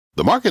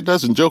The market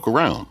doesn't joke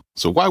around,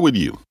 so why would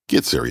you?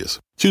 Get serious.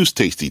 Choose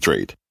Tasty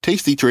Trade.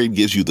 Tasty Trade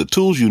gives you the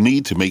tools you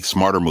need to make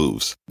smarter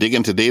moves. Dig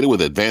into data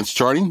with advanced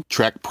charting,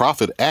 track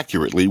profit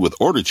accurately with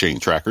order chain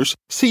trackers,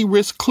 see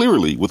risk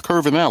clearly with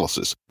curve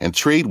analysis, and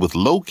trade with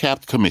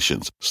low-capped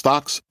commissions,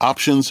 stocks,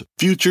 options,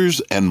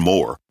 futures, and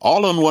more.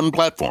 All on one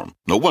platform.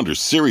 No wonder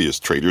serious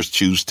traders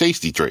choose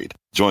Tasty Trade.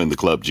 Join the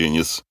club,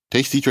 genius.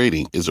 Tasty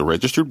Trading is a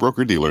registered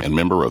broker-dealer and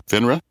member of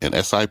FINRA and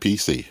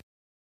SIPC.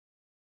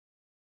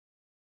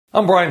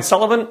 I'm Brian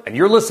Sullivan, and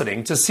you're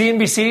listening to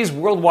CNBC's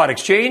Worldwide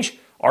Exchange.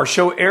 Our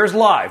show airs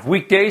live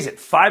weekdays at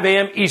 5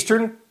 a.m.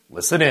 Eastern.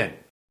 Listen in.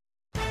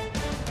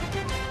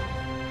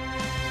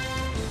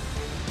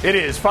 It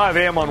is 5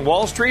 a.m. on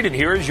Wall Street, and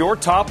here is your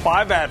top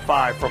 5 at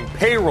 5. From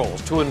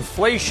payrolls to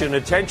inflation,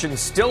 attention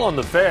still on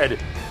the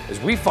Fed as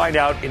we find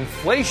out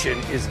inflation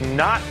is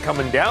not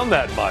coming down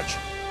that much.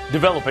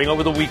 Developing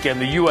over the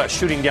weekend, the U.S.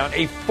 shooting down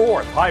a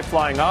fourth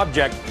high-flying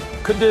object.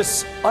 Could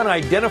this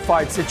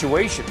unidentified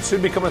situation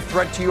soon become a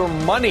threat to your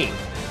money?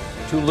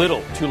 Too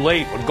little, too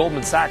late when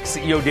Goldman Sachs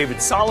CEO David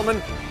Solomon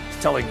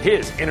is telling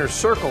his inner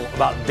circle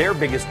about their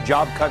biggest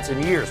job cuts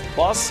in years.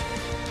 Plus,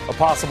 a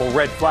possible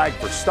red flag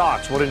for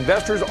stocks. What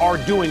investors are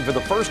doing for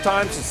the first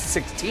time since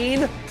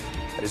 2016 that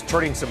is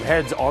turning some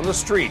heads on the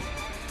street.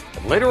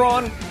 And later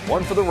on,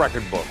 one for the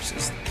record books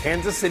as the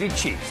Kansas City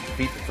Chiefs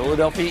defeat the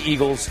Philadelphia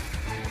Eagles,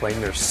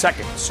 claim their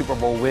second Super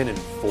Bowl win in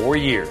 4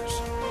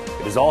 years.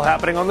 It is all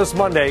happening on this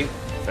Monday,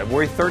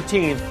 February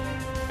 13th,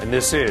 and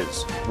this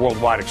is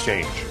Worldwide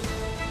Exchange.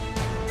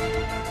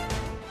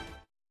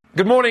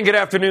 Good morning, good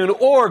afternoon,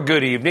 or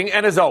good evening,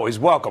 and as always,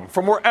 welcome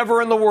from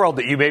wherever in the world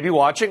that you may be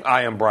watching.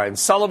 I am Brian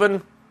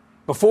Sullivan.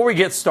 Before we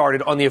get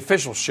started on the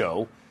official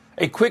show,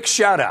 a quick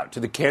shout out to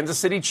the Kansas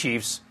City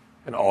Chiefs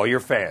and all your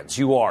fans.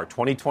 You are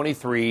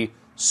 2023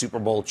 Super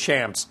Bowl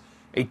champs.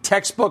 A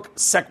textbook,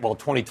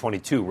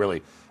 2022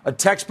 really, a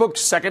textbook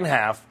second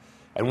half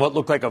and what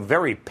looked like a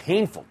very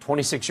painful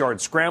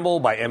 26-yard scramble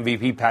by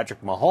MVP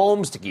Patrick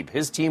Mahomes to keep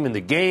his team in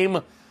the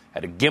game,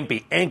 had a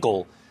gimpy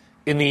ankle.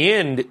 In the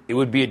end, it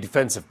would be a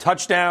defensive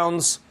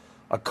touchdowns,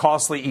 a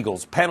costly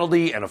Eagles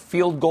penalty, and a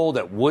field goal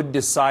that would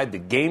decide the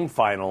game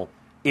final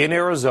in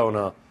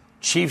Arizona.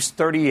 Chiefs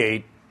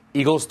 38,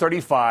 Eagles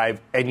 35.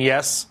 And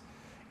yes,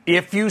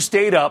 if you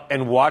stayed up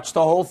and watched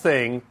the whole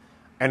thing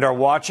and are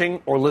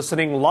watching or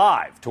listening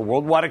live to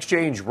Worldwide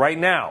Exchange right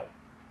now,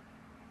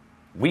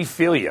 we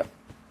feel you.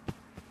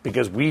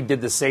 Because we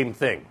did the same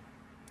thing.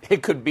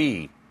 It could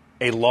be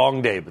a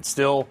long day, but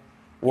still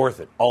worth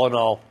it. All in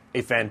all,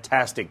 a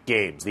fantastic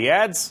game. The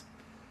ads,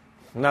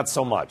 not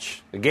so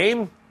much. The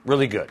game,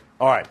 really good.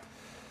 All right.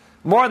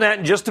 More on that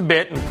in just a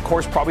bit, and of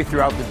course, probably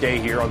throughout the day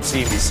here on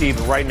CNBC.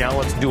 But right now,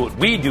 let's do what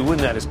we do, and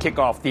that is kick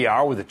off the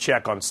hour with a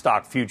check on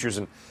stock futures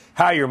and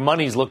how your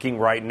money's looking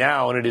right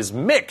now. And it is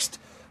mixed.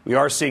 We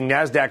are seeing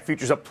NASDAQ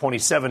futures up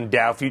 27,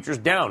 Dow futures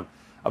down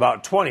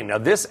about 20. Now,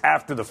 this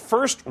after the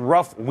first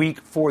rough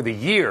week for the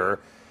year.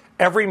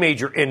 Every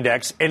major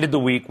index ended the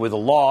week with a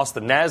loss,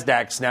 the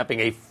NASDAQ snapping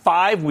a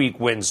 5-week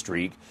win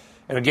streak,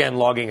 and again,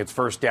 logging its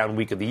first down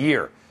week of the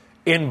year.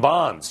 In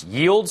bonds,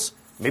 yields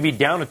maybe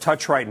down a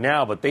touch right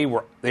now, but they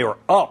were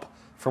up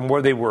from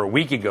where they were a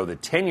week ago. The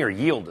 10-year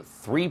yield at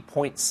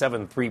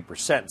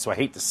 3.73%. So I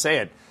hate to say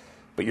it,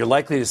 but you're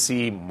likely to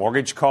see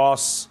mortgage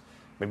costs,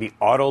 maybe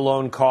auto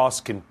loan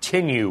costs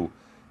continue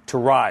to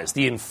rise.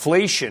 The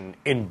inflation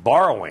in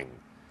borrowing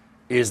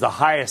is the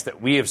highest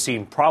that we have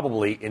seen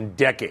probably in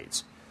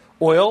decades.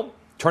 Oil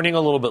turning a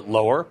little bit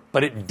lower,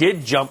 but it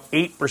did jump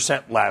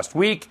 8% last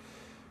week.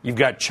 You've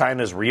got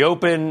China's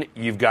reopen.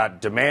 You've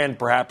got demand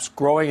perhaps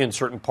growing in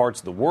certain parts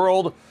of the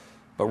world.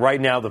 But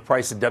right now, the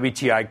price of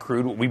WTI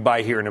crude, what we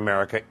buy here in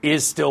America,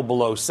 is still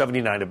below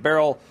 $79 a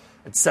barrel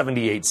at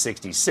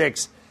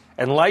 $78.66.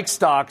 And like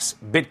stocks,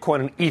 Bitcoin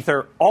and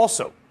Ether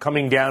also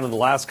coming down in the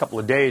last couple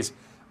of days.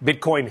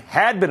 Bitcoin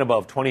had been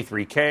above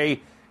 23K.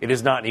 It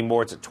is not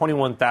anymore. It's at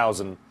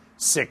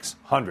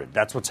 21,600.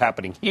 That's what's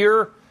happening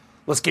here.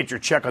 Let's get your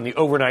check on the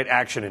overnight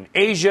action in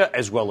Asia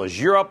as well as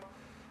Europe.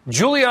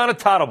 Juliana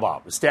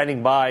Tatelbaum is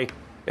standing by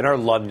in our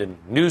London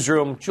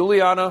newsroom.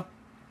 Juliana,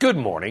 good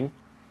morning.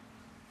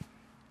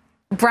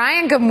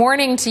 Brian, good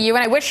morning to you,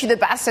 and I wish you the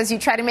best as you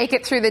try to make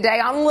it through the day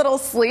on little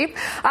sleep.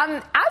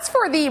 As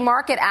for the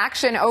market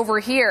action over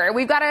here,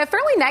 we've got a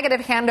fairly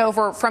negative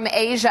handover from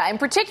Asia, in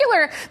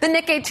particular the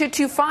Nikkei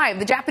 225,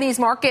 the Japanese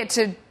market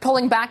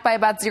pulling back by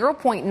about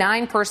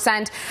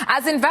 0.9%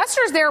 as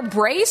investors there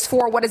brace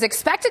for what is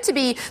expected to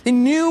be the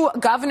new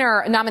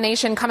governor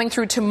nomination coming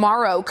through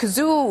tomorrow.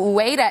 Kazuo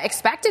Ueda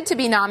expected to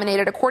be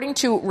nominated according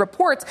to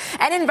reports,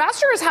 and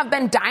investors have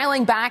been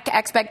dialing back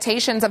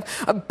expectations of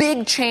a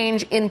big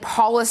change in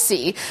policy.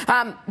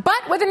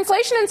 But with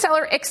inflation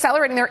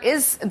accelerating, there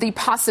is the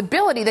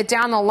possibility that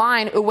down the the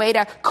line,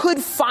 Ueda could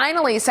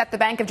finally set the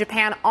Bank of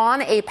Japan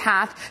on a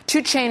path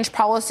to change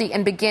policy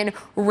and begin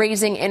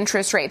raising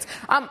interest rates.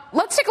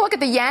 Let's take a look at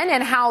the yen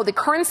and how the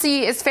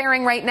currency is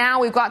faring right now.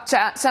 We've got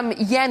some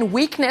yen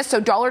weakness, so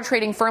dollar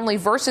trading firmly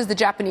versus the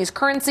Japanese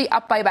currency,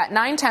 up by about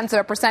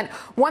 0.9%.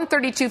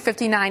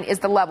 132.59 is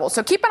the level.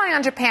 So keep an eye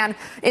on Japan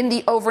in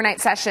the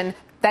overnight session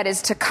that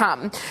is to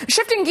come.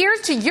 Shifting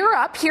gears to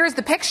Europe, here's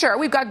the picture.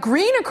 We've got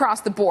green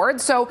across the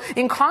board. So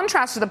in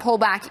contrast to the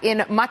pullback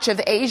in much of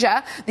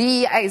Asia,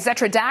 the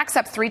Xetra DAX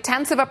up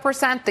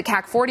 0.3%, the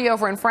CAC 40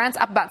 over in France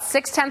up about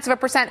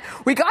 0.6%.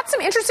 We got some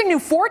interesting new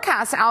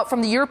forecasts out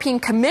from the European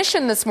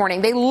Commission this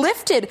morning. They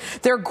lifted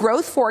their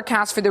growth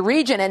forecast for the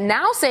region and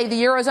now say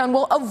the Eurozone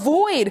will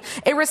avoid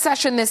a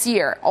recession this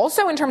year.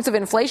 Also, in terms of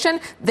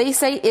inflation, they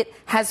say it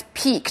has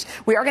peaked.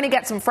 We are going to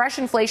get some fresh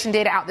inflation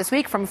data out this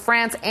week from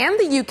France and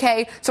the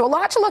UK. So a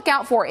lot to look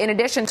out for in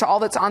addition to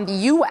all that's on the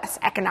U.S.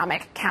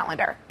 economic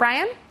calendar.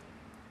 Brian?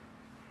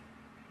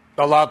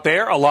 A lot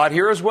there, a lot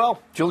here as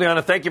well.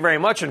 Juliana, thank you very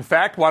much. In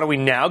fact, why don't we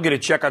now get a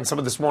check on some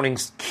of this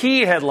morning's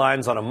key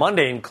headlines on a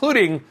Monday,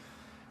 including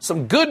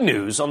some good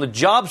news on the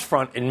jobs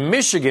front in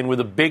Michigan with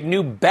a big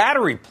new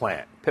battery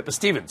plant. Pippa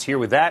Stevens here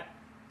with that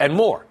and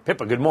more.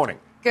 Pippa, good morning.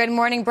 Good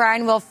morning,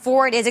 Brian. Well,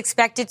 Ford is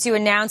expected to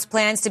announce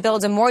plans to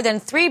build a more than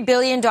 $3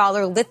 billion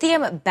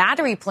lithium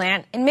battery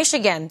plant in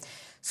Michigan.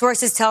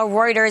 Sources tell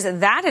Reuters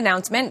that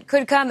announcement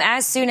could come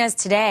as soon as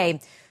today.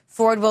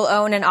 Ford will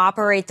own and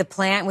operate the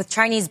plant with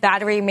Chinese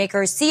battery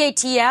maker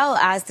CATL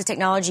as the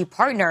technology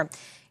partner.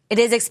 It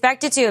is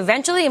expected to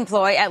eventually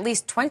employ at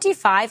least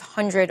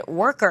 2,500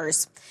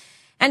 workers.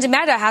 And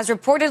Meta has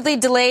reportedly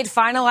delayed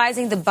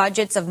finalizing the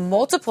budgets of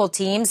multiple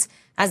teams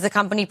as the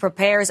company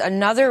prepares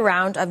another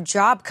round of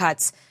job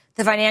cuts.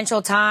 The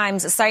Financial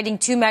Times, citing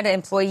two Meta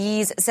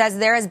employees, says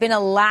there has been a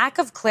lack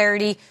of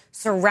clarity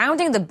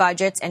surrounding the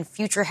budgets and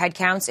future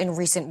headcounts in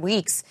recent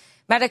weeks.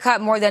 Meta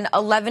cut more than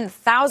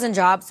 11,000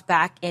 jobs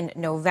back in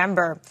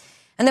November.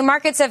 And the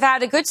markets have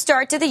had a good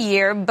start to the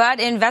year,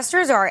 but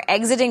investors are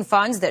exiting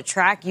funds that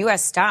track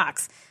U.S.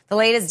 stocks. The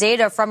latest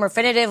data from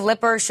Refinitiv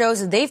Lipper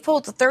shows they've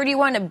pulled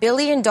 $31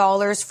 billion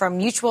from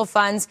mutual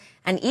funds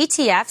and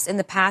ETFs in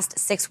the past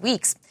 6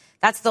 weeks.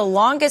 That's the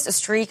longest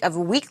streak of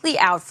weekly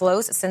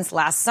outflows since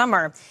last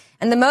summer,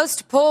 and the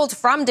most pulled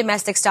from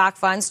domestic stock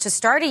funds to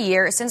start a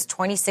year since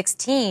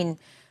 2016.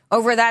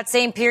 Over that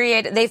same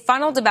period, they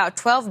funneled about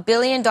 $12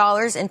 billion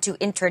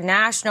into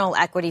international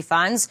equity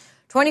funds,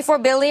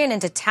 $24 billion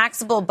into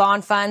taxable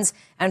bond funds,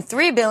 and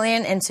 $3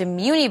 billion into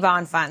muni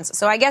bond funds.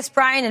 So I guess,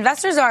 Brian,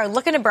 investors are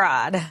looking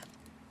abroad.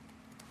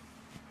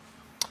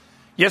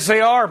 Yes,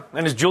 they are.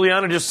 And as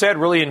Juliana just said,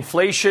 really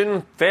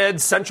inflation, Fed,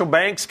 central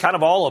banks, kind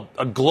of all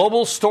a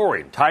global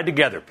story tied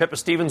together. Pippa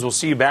Stevens, we'll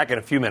see you back in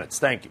a few minutes.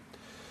 Thank you.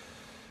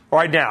 All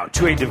right, now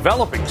to a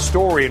developing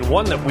story and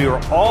one that we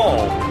are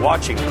all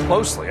watching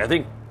closely. I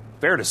think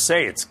fair to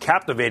say it's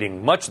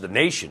captivating much of the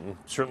nation,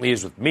 certainly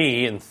is with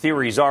me, and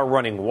theories are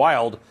running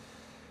wild.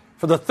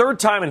 For the third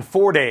time in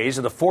 4 days,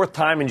 and the fourth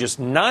time in just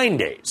 9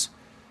 days,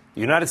 the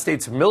United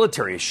States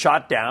military has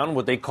shot down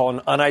what they call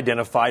an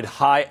unidentified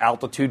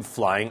high-altitude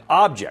flying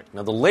object.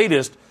 Now, the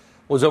latest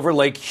was over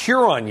Lake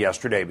Huron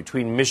yesterday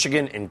between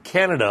Michigan and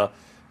Canada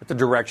at the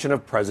direction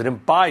of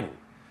President Biden.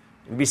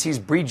 NBC's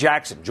Bree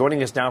Jackson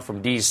joining us now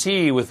from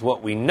D.C. with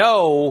what we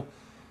know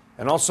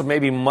and also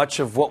maybe much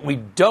of what we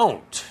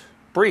don't.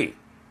 Bree.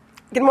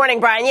 Good morning,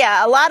 Brian.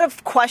 Yeah, a lot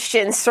of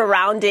questions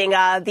surrounding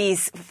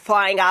these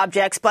flying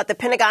objects, but the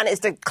Pentagon is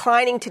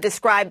declining to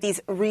describe these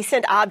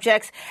recent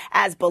objects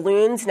as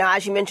balloons. Now,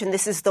 as you mentioned,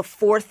 this is the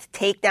fourth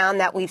takedown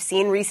that we've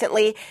seen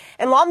recently.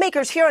 And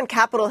lawmakers here on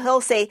Capitol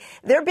Hill say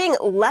they're being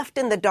left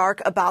in the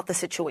dark about the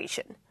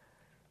situation.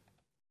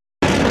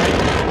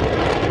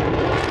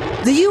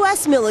 The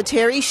U.S.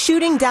 military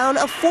shooting down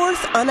a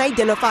fourth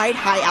unidentified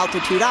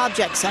high-altitude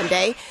object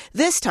Sunday,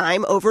 this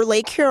time over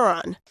Lake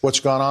Huron.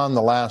 What's gone on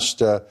the last,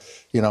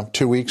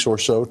 2 weeks or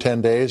so,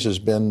 10 days, has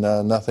been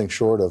nothing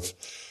short of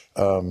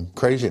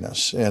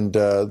craziness. And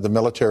the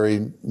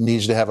military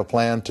needs to have a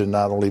plan to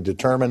not only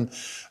determine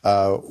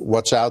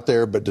what's out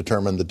there, but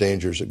determine the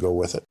dangers that go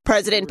with it.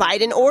 President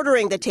Biden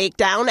ordering the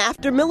takedown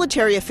after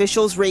military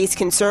officials raised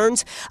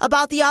concerns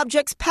about the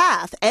object's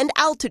path and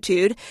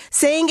altitude,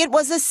 saying it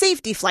was a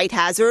safety flight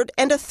hazard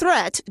and a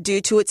threat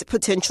due to its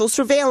potential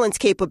surveillance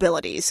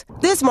capabilities.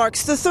 This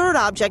marks the third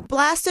object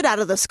blasted out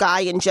of the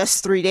sky in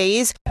just 3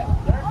 days.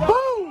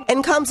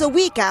 And comes a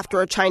week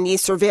after a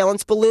Chinese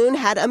surveillance balloon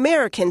had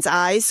Americans'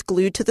 eyes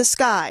glued to the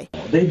sky.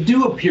 They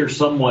do appear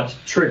somewhat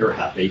trigger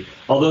happy,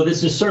 although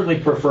this is certainly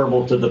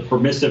preferable to the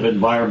permissive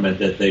environment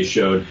that they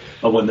showed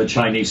when the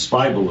Chinese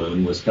spy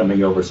balloon was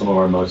coming over some of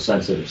our most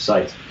sensitive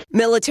sites.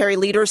 Military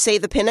leaders say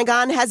the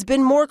Pentagon has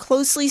been more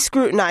closely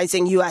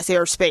scrutinizing U.S.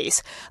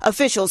 airspace.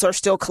 Officials are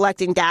still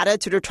collecting data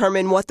to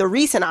determine what the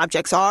recent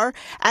objects are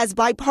as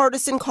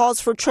bipartisan calls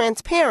for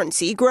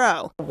transparency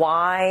grow.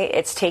 Why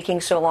it's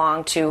taking so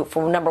long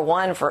for number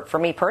one, for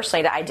me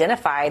personally, to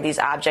identify these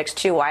objects,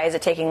 too. Why is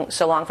it taking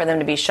so long for them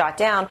to be shot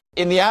down?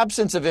 In the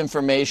absence of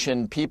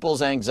information,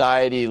 people's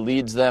anxiety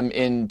leads them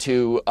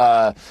into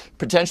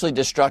potentially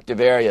destructive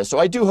areas. So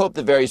I do hope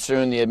that very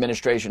soon the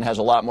administration has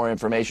a lot more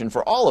information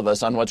for all of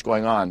us on what's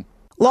going on.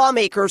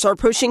 Lawmakers are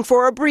pushing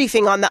for a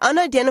briefing on the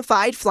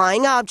unidentified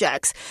flying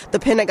objects. The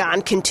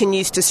Pentagon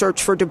continues to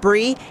search for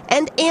debris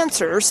and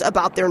answers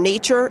about their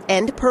nature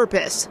and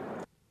purpose.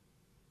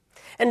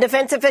 And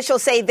defense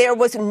officials say there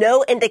was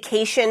no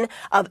indication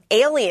of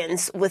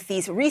aliens with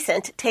these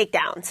recent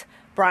takedowns.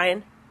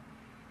 Brian?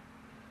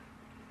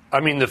 I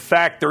mean, the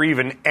fact they're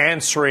even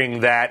answering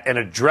that and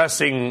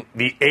addressing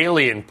the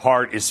alien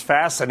part is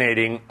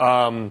fascinating.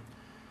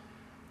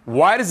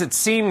 Why does it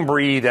seem,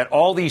 Bree, that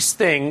all these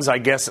things, I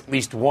guess at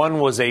least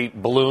one was a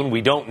balloon. We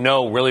don't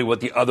know really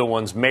what the other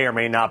ones may or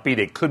may not be.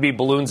 They could be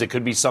balloons. It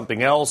could be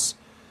something else.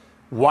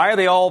 Why are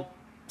they all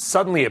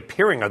suddenly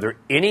appearing? Are there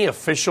any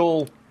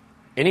official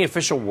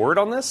word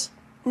on this?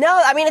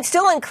 No, I mean, it's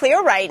still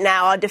unclear right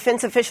now. A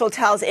defense official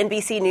tells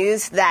NBC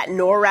News that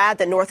NORAD,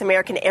 the North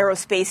American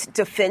Aerospace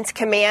Defense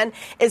Command,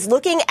 is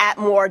looking at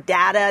more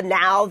data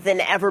now than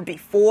ever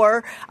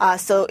before.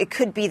 So it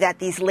could be that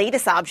these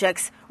latest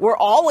objects were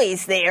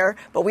always there,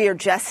 but we are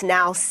just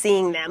now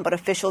seeing them. But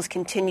officials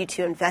continue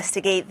to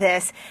investigate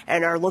this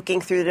and are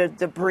looking through the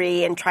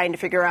debris and trying to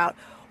figure out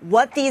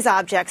what these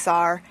objects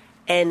are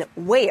and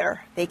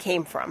where they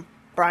came from.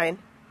 Brian?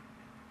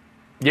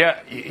 Yeah,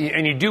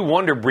 and you do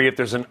wonder, Bree,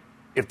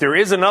 if there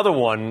is another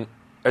one,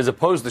 as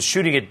opposed to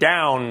shooting it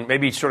down,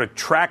 maybe sort of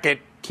track it,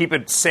 keep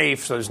it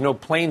safe so there's no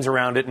planes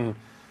around it, and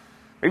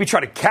maybe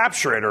try to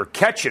capture it or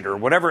catch it or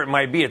whatever it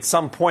might be at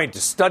some point to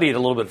study it a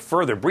little bit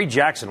further. Bree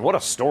Jackson, what a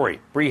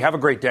story. Bree, have a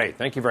great day.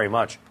 Thank you very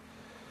much.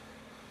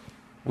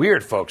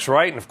 Weird, folks,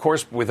 right? And, of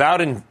course,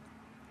 without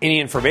any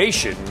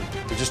information,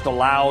 it just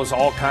allows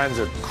all kinds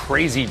of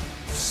crazy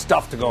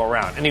stuff to go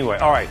around. Anyway,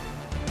 all right.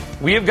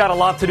 We have got a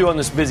lot to do on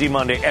this busy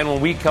Monday, and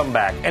when we come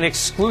back, an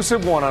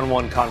exclusive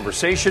one-on-one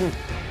conversation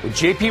with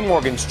J.P.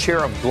 Morgan's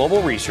Chair of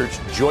Global Research,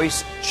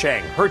 Joyce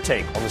Chang. Her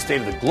take on the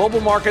state of the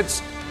global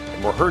markets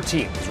and where her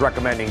team is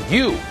recommending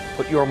you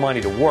put your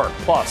money to work.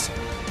 Plus,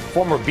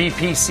 former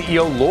BP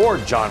CEO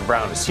Lord John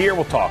Brown is here.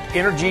 We'll talk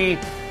energy,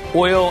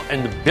 oil,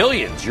 and the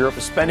billions Europe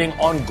is spending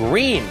on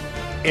green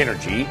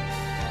energy.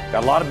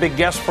 Got a lot of big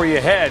guests for you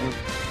ahead.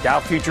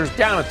 Dow futures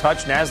down a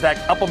touch,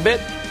 NASDAQ up a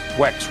bit.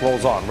 WEX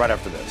rolls on right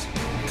after this.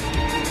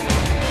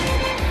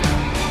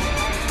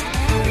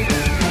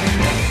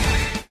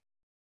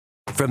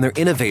 From their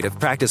innovative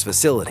practice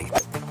facility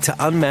to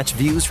unmatched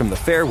views from the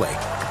fairway,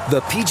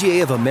 the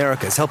PGA of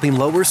America is helping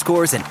lower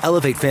scores and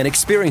elevate fan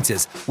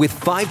experiences with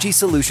 5G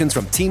solutions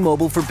from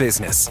T-Mobile for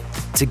Business.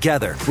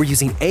 Together, we're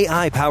using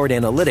AI-powered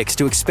analytics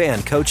to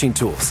expand coaching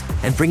tools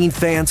and bringing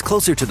fans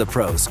closer to the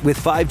pros with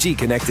 5G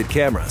connected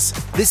cameras.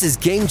 This is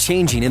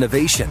game-changing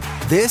innovation.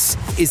 This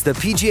is the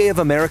PGA of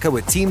America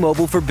with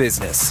T-Mobile for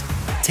Business.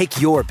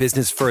 Take your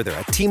business further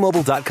at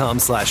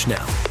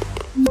T-Mobile.com/now.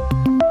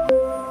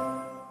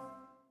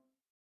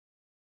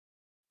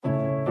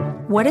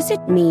 What does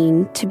it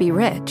mean to be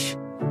rich?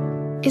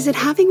 Is it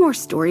having more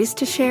stories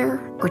to share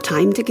or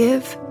time to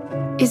give?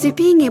 Is it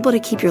being able to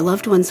keep your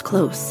loved ones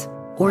close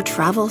or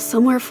travel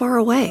somewhere far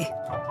away?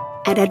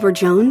 At Edward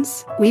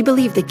Jones, we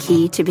believe the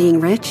key to being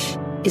rich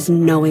is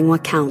knowing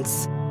what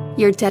counts.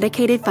 Your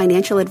dedicated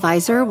financial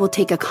advisor will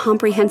take a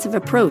comprehensive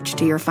approach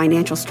to your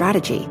financial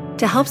strategy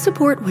to help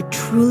support what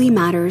truly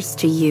matters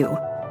to you.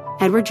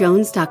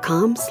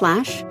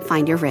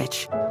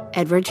 EdwardJones.com/findyourrich.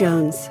 Edward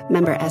Jones,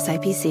 member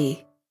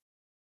SIPC.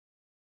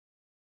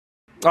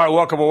 All right,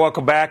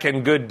 welcome back,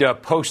 and good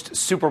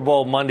post-Super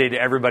Bowl Monday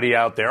to everybody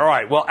out there. All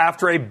right, well,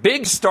 after a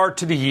big start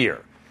to the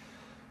year,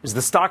 is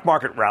the stock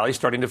market rally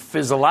starting to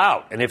fizzle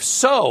out? And if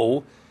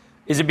so,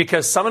 is it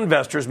because some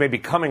investors may be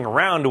coming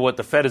around to what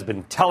the Fed has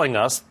been telling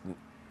us,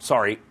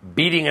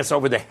 beating us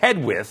over the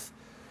head with,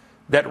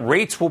 that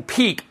rates will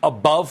peak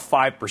above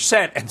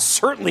 5% and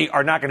certainly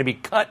are not going to be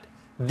cut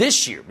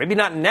this year, maybe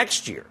not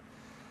next year?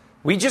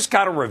 We just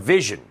got a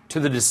revision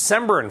to the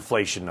December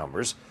inflation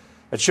numbers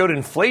that showed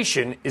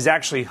inflation is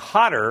actually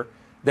hotter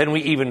than we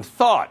even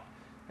thought.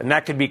 And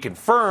that could be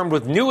confirmed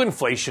with new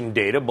inflation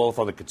data, both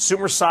on the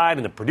consumer side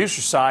and the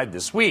producer side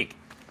this week.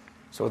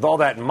 So with all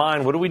that in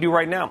mind, what do we do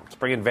right now? Let's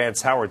bring in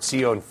Vance Howard,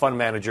 CEO and fund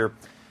manager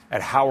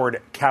at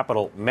Howard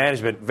Capital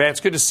Management. Vance,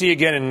 good to see you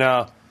again, and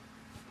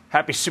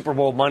happy Super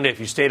Bowl Monday. If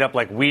you stayed up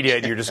like we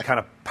did, you're just kind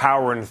of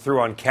powering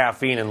through on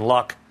caffeine and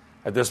luck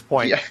at this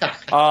point. Yeah.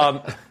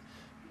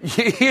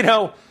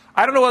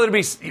 I don't know whether to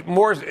be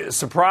more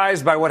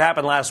surprised by what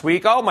happened last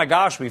week, oh my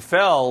gosh, we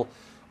fell,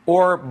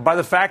 or by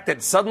the fact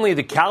that suddenly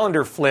the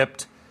calendar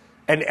flipped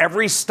and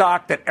every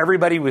stock that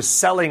everybody was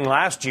selling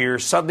last year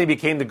suddenly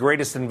became the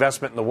greatest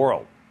investment in the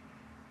world.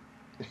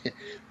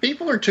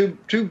 People are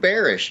too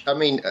bearish. I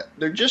mean,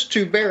 they're just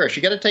too bearish.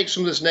 You got to take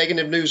some of this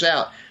negative news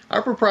out.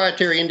 Our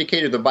proprietary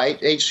indicator, the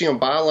HCM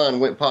Byline,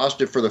 went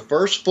positive for the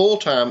first full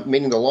time,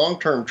 meaning the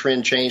long-term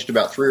trend changed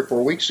about 3 or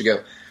 4 weeks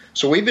ago.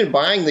 So we've been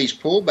buying these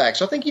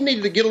pullbacks. I think you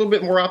needed to get a little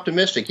bit more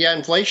optimistic. Yeah,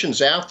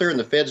 inflation's out there and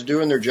the Fed's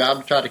doing their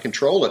job to try to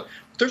control it.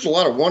 But there's a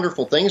lot of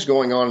wonderful things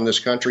going on in this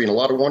country and a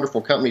lot of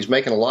wonderful companies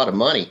making a lot of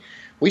money.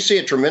 We see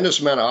a tremendous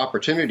amount of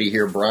opportunity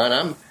here,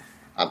 Brian.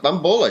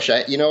 I'm bullish.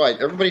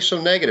 Everybody's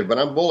so negative, but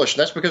I'm bullish.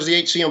 That's because the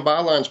HCM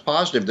byline's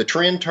positive. The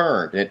trend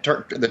turned, and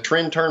the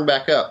trend turned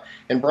back up.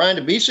 And Brian,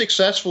 to be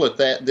successful at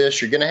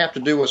this, you're going to have to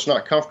do what's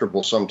not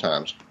comfortable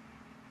sometimes.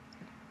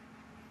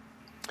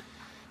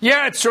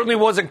 Yeah, it certainly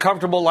wasn't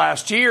comfortable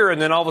last year, and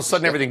then all of a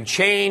sudden everything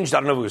changed. I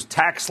don't know if it was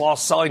tax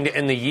loss selling to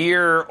end the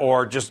year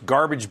or just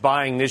garbage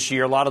buying this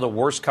year. A lot of the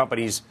worst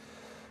companies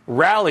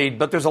rallied,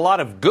 but there's a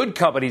lot of good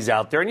companies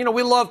out there. And,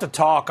 we love to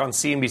talk on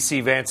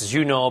CNBC, Vance, as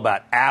you know,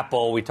 about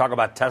Apple. We talk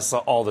about Tesla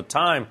all the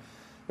time.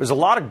 There's a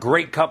lot of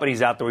great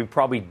companies out there we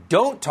probably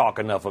don't talk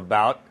enough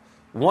about.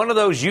 One of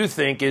those you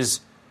think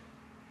is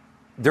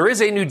there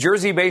is a New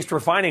Jersey-based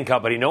refining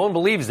company. No one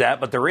believes that,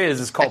 but there is.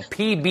 It's called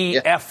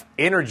PBF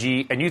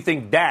Energy, and you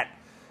think that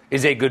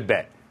is a good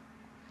bet.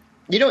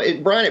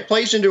 Brian, it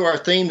plays into our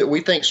theme that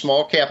we think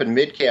small cap and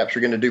mid caps are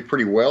going to do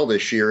pretty well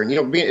this year. And,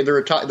 they're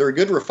a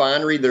good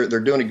refinery. They're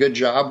doing a good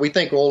job. We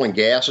think oil and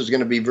gas is going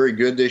to be very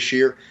good this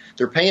year.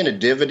 They're paying a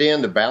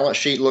dividend. The balance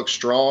sheet looks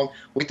strong.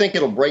 We think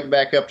it'll break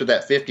back up to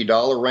that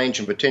 $50 range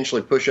and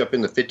potentially push up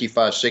in the $55,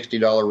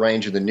 $60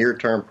 range in the near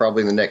term,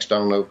 probably in the next,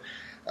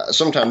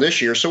 sometime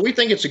this year. So we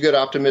think it's a good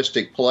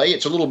optimistic play.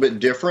 It's a little bit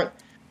different.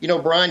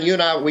 Brian, you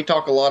and I, we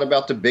talk a lot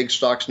about the big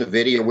stocks,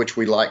 NVIDIA, which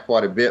we like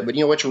quite a bit, but,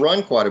 it's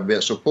run quite a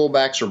bit, so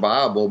pullbacks are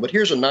viable. But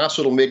here's a nice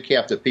little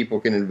mid-cap that people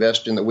can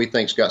invest in that we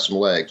think's got some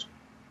legs.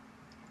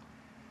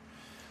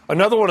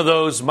 Another one of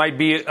those might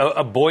be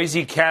a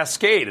Boise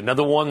Cascade,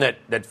 another one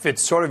that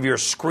fits sort of your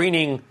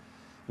screening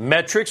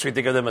metrics. We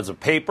think of them as a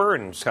paper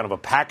and it's kind of a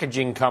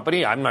packaging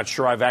company. I'm not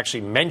sure I've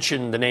actually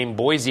mentioned the name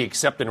Boise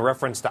except in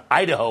reference to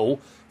Idaho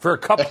for a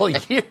couple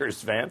of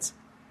years, Vance.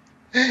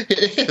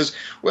 It is.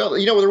 Well,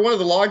 they're one of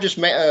the largest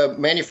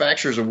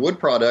manufacturers of wood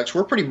products.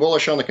 We're pretty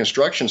bullish on the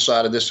construction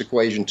side of this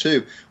equation,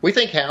 too. We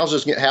think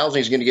housing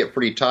is going to get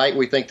pretty tight.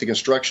 We think the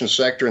construction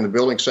sector and the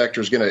building sector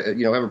is going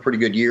to, have a pretty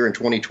good year in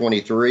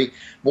 2023.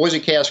 Boise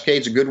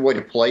Cascade's a good way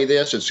to play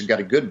this. It's got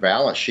a good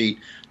balance sheet,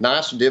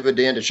 nice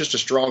dividend. It's just a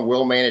strong,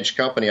 well-managed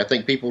company. I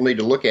think people need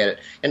to look at it.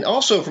 And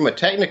also from a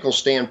technical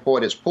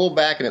standpoint, it's pulled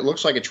back and it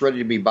looks like it's ready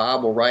to be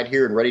viable right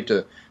here and ready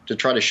to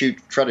try to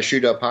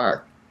shoot up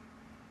higher.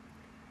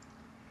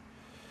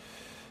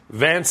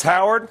 Vance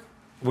Howard,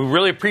 we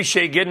really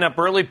appreciate getting up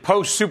early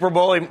post-Super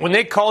Bowl. When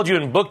they called you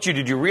and booked you,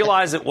 did you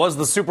realize it was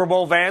the Super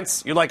Bowl,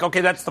 Vance? You're like,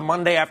 okay, that's the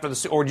Monday after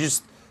the – or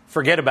just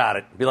forget about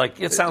it. Be like,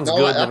 it sounds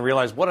good, and then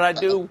realize, what did I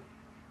do?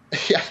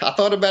 Yeah, I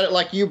thought about it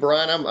like you,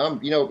 Brian.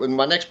 I'm in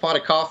my next pot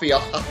of coffee,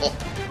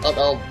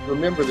 I'll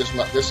remember this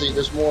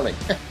morning.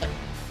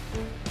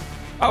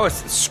 I was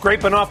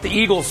scraping off the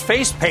Eagles'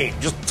 face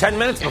paint just 10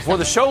 minutes before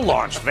the show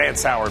launched,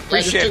 Vance Howard.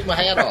 Appreciate it. I just took my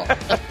hat off.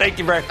 Thank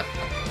you very much.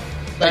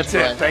 That's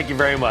it. Thank you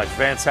very much.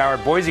 Vance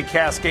Howard, Boise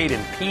Cascade,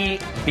 and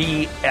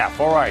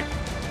PBF. All right.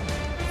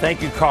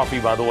 Thank you,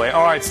 coffee, by the way.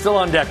 All right, still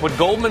on deck. With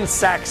Goldman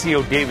Sachs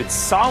CEO David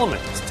Solomon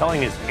is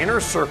telling his inner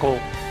circle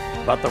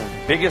about the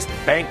biggest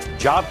banked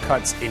job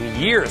cuts in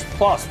years.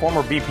 Plus,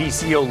 former BP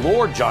CEO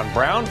Lord John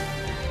Brown,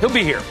 he'll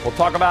be here. We'll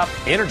talk about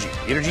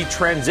energy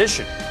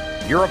transition,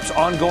 Europe's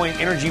ongoing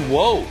energy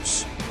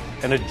woes,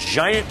 and a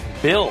giant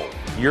bill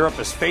Europe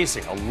is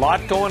facing. A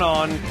lot going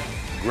on.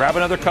 Grab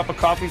another cup of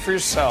coffee for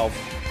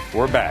yourself.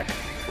 We're back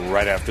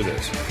right after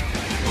this.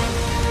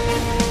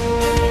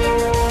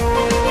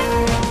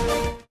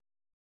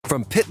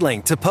 From pit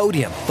lane to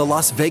podium, the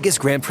Las Vegas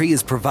Grand Prix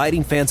is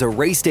providing fans a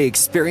race day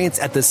experience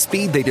at the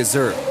speed they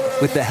deserve.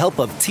 With the help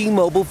of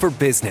T-Mobile for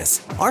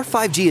Business, our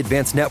 5G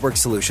advanced network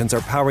solutions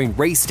are powering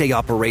race day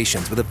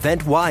operations with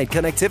event-wide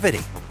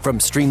connectivity. From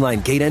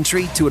streamlined gate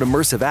entry to an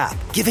immersive app,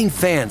 giving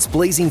fans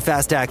blazing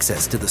fast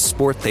access to the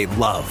sport they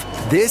love.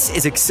 This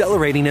is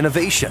accelerating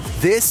innovation.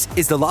 This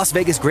is the Las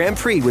Vegas Grand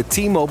Prix with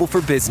T-Mobile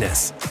for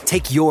Business.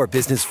 Take your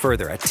business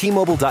further at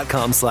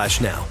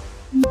T-Mobile.com/now.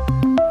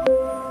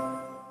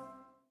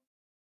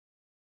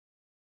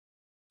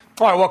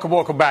 All right,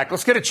 welcome back.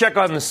 Let's get a check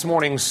on this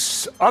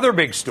morning's other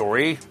big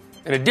story.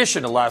 In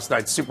addition to last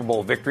night's Super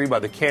Bowl victory by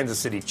the Kansas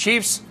City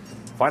Chiefs,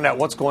 find out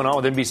what's going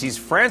on with NBC's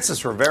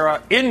Francis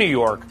Rivera in New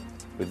York.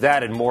 With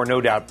that and more,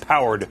 no doubt,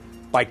 powered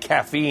by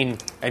caffeine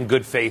and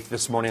good faith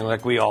this morning,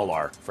 like we all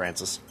are.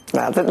 Francis.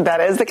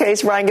 That is the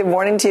case, Ryan. Good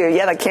morning to you.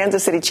 Yeah, the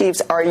Kansas City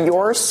Chiefs are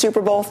your Super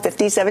Bowl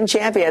 57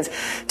 champions,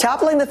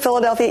 toppling the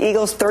Philadelphia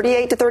Eagles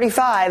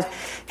 38-35.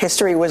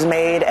 History was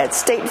made at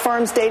State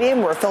Farm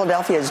Stadium, where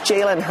Philadelphia's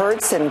Jalen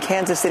Hurts and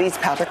Kansas City's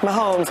Patrick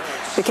Mahomes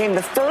became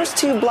the first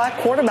two black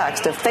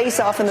quarterbacks to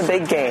face off in the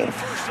big game.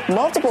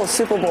 Multiple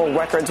Super Bowl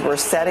records were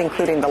set,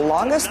 including the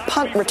longest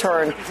punt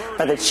return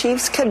by the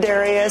Chiefs'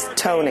 Kadarius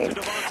Toney.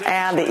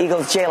 And the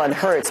Eagles' Jalen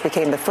Hurts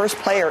became the first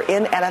player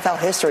in NFL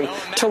history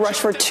to rush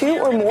for two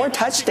or more 4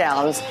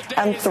 touchdowns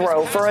and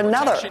throw for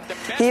another.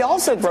 He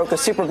also broke a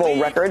Super Bowl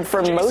record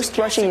for most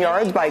rushing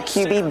yards by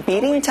QB,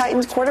 beating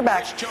Titans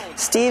quarterback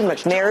Steve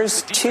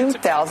McNair's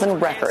 2,000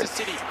 record.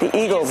 The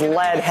Eagles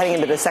led heading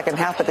into the second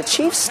half, but the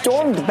Chiefs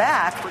stormed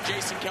back.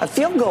 A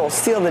field goal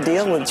sealed the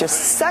deal with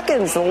just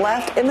seconds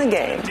left in the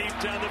game. For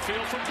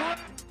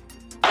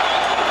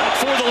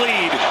the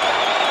lead.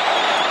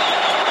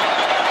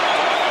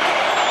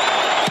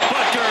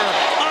 Butker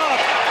up.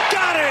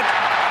 Got it.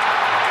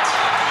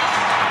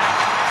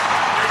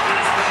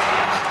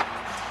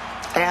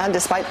 And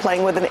despite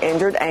playing with an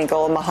injured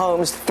ankle,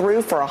 Mahomes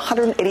threw for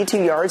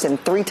 182 yards and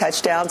 3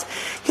 touchdowns.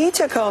 He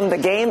took home the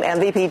game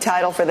MVP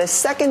title for the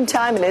second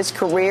time in his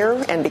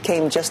career and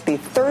became just the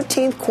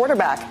 13th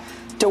quarterback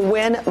to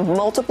win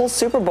multiple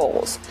Super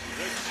Bowls.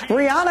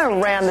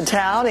 Rihanna ran the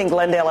town in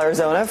Glendale,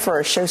 Arizona for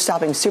a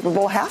show-stopping Super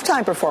Bowl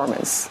halftime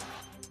performance.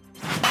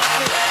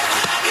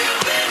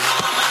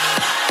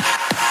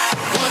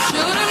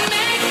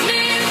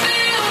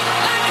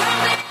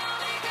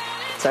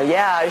 So,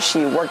 yeah,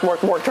 she worked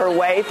her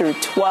way through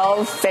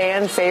 12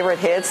 fan-favorite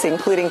hits,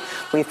 including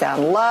We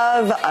Found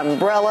Love,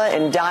 Umbrella,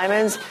 and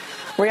Diamonds.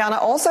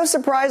 Rihanna also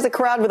surprised the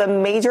crowd with a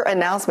major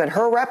announcement.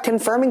 Her rep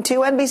confirming to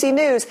NBC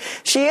News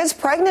she is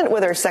pregnant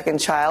with her second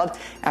child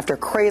after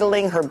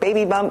cradling her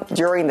baby bump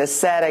during the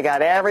set. I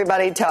got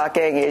everybody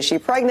talking. Is she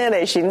pregnant?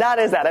 Is she not?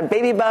 Is that a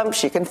baby bump?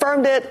 She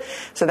confirmed it.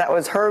 So that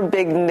was her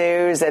big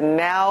news. And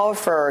now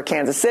for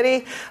Kansas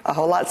City, a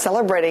whole lot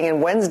celebrating.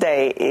 And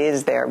Wednesday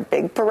is their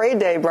big parade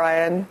day,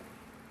 Brian.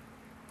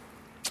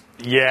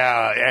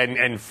 Yeah,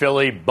 and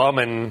Philly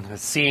bumming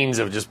scenes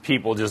of just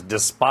people just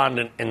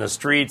despondent in the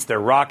streets. They're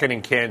rocking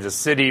in Kansas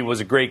City. It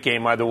was a great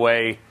game, by the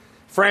way.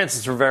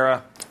 Francis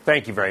Rivera,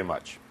 thank you very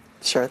much.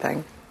 Sure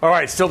thing. All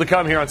right, still to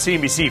come here on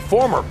CNBC,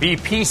 former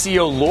BP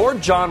CEO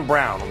Lord John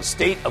Brown on the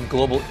state of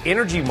global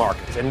energy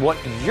markets and what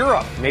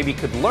Europe maybe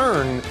could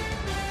learn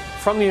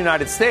from the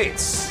United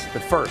States.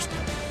 But first,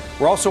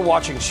 we're also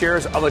watching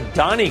shares of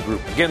Adani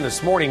Group. Again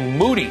this morning,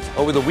 Moody's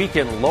over the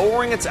weekend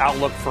lowering its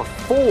outlook for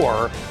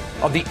 4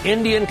 of the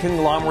Indian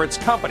conglomerate's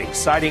companies,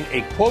 citing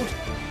a, quote,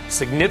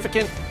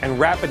 significant and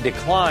rapid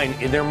decline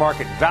in their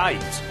market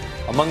values.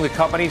 Among the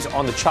companies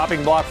on the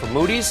chopping block for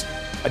Moody's,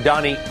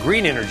 Adani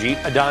Green Energy,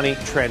 Adani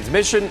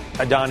Transmission,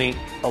 Adani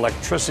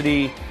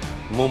Electricity,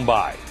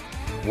 Mumbai.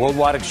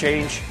 Worldwide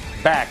exchange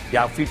back.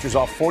 Dow futures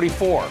off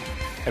 44.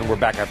 And we're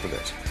back after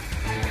this.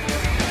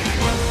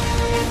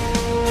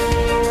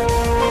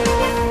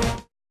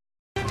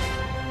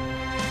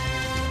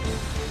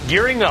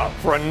 Gearing up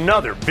for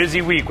another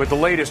busy week with the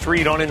latest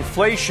read on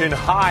inflation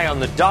high on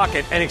the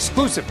docket and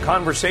exclusive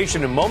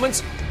conversation in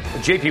moments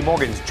with JP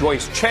Morgan's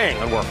Joyce Chang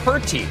on where her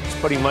team is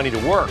putting money to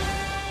work.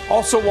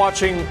 Also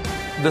watching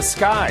the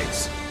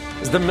skies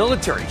as the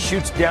military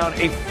shoots down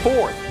a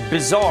 4th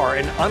bizarre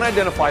and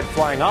unidentified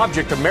flying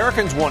object.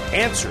 Americans want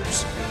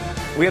answers.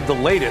 We have the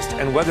latest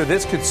and whether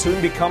this could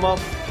soon become a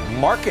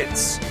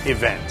markets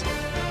event.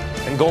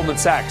 And Goldman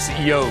Sachs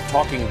CEO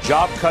talking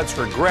job cuts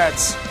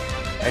regrets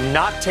and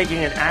not taking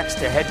an axe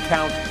to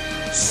headcount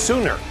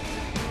sooner.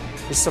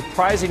 His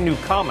surprising new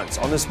comments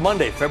on this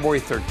Monday,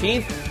 February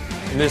 13th,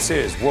 and this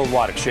is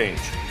Worldwide Exchange.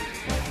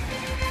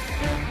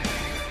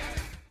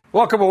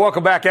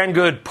 Welcome back, and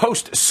good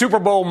post-Super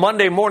Bowl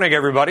Monday morning,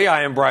 everybody.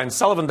 I am Brian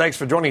Sullivan. Thanks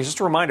for joining us. Just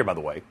a reminder, by the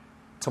way,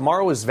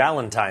 tomorrow is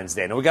Valentine's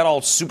Day. Now, we got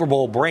all Super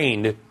Bowl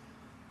brained,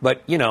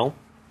 but, you know,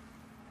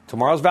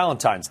 tomorrow's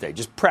Valentine's Day.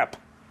 Just prep.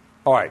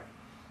 All right.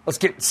 Let's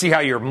see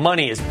how your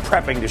money is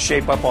prepping to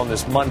shape up on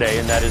this Monday,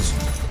 and that is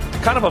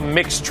kind of a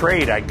mixed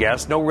trade, I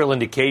guess. No real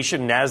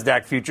indication.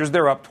 NASDAQ futures,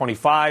 they're up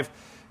 25.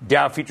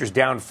 Dow futures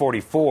down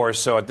 44.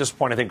 So at this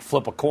point, I think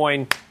flip a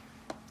coin,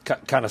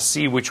 kind of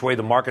see which way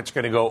the market's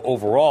going to go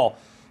overall.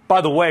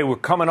 By the way, we're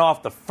coming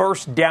off the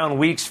first down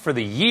weeks for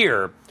the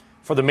year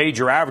for the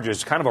major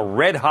averages. Kind of a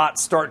red-hot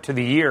start to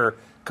the year,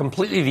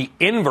 completely the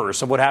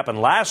inverse of what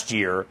happened last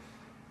year.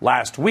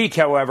 Last week,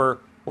 however,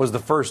 was the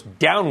first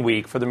down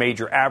week for the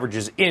major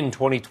averages in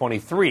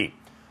 2023.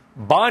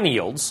 Bond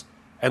yields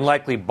and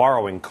likely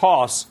borrowing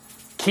costs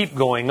keep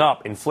going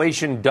up.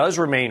 Inflation does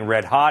remain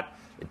red hot.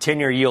 The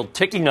 10-year yield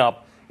ticking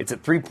up. It's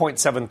at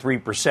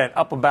 3.73%,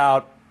 up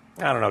about,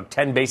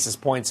 10 basis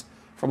points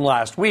from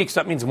last week. So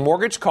that means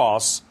mortgage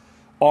costs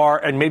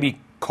are, and maybe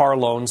car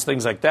loans,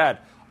 things like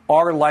that,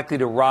 are likely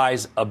to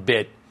rise a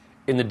bit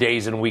in the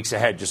days and weeks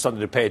ahead. Just something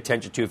to pay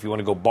attention to if you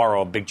want to go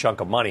borrow a big chunk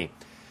of money.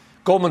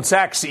 Goldman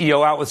Sachs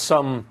CEO out with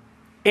some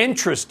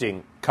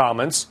interesting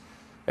comments,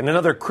 and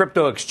another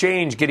crypto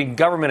exchange getting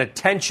government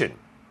attention,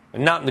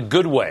 and not in the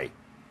good way.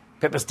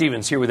 Pippa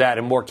Stevens here with that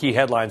and more key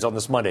headlines on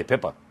this Monday.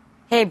 Pippa.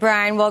 Hey,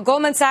 Brian. Well,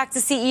 Goldman Sachs,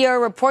 the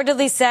CEO,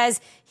 reportedly says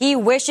he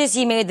wishes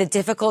he made the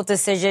difficult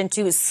decision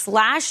to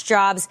slash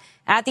jobs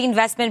at the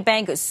investment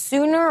bank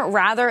sooner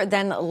rather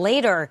than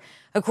later.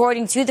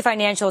 According to the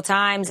Financial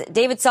Times,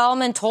 David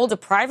Solomon told a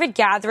private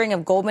gathering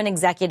of Goldman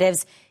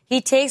executives he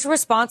takes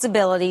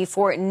responsibility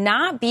for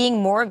not being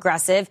more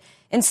aggressive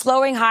in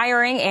slowing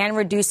hiring and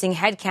reducing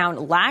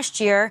headcount last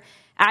year,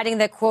 adding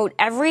that, quote,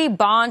 every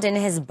bond in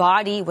his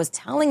body was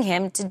telling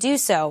him to do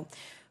so.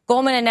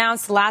 Goldman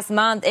announced last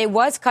month it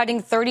was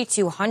cutting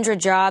 3,200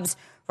 jobs,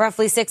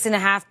 roughly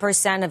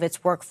 6.5% of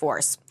its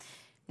workforce.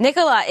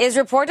 Nikola is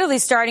reportedly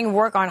starting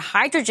work on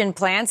hydrogen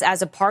plants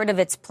as a part of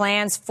its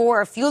plans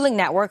for a fueling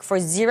network for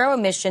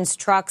zero-emissions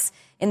trucks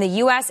in the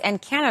U.S.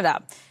 and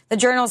Canada. The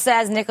Journal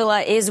says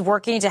Nikola is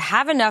working to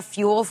have enough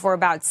fuel for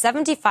about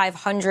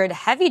 7,500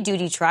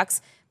 heavy-duty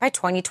trucks by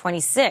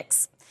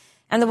 2026.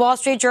 And the Wall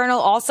Street Journal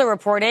also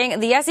reporting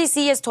the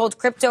SEC has told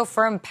crypto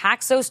firm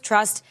Paxos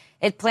Trust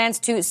it plans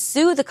to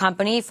sue the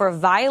company for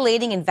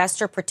violating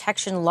investor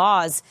protection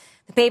laws.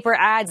 The paper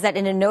adds that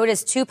in a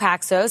notice to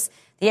Paxos,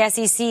 the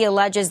SEC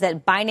alleges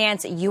that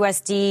Binance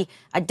USD,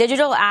 a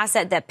digital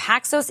asset that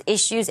Paxos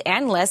issues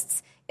and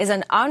lists, is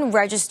an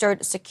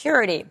unregistered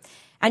security.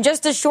 And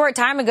just a short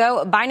time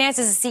ago,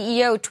 Binance's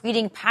CEO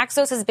tweeting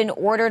Paxos has been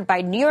ordered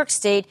by New York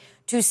State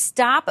to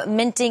stop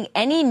minting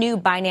any new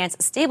Binance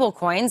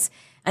stablecoins,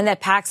 and that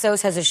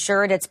Paxos has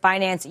assured its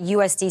Binance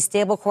USD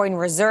stablecoin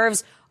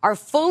reserves are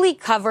fully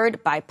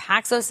covered by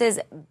Paxos's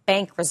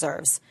bank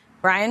reserves.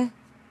 Brian?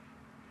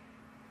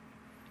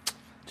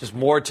 Just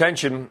more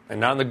attention, and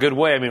not in the good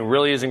way. I mean, it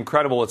really is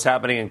incredible what's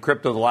happening in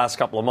crypto the last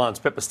couple of months.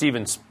 Pippa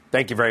Stevens,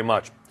 thank you very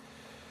much.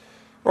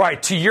 All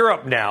right, to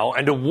Europe now,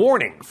 and a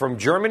warning from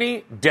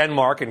Germany,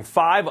 Denmark, and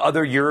 5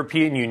 other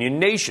European Union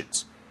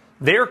nations.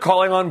 They're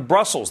calling on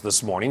Brussels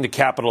this morning, the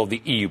capital of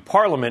the EU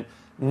Parliament,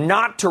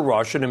 not to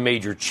rush into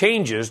major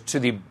changes to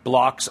the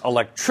bloc's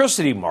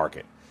electricity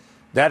market.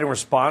 That in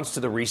response to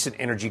the recent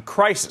energy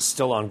crisis,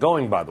 still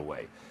ongoing, by the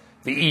way.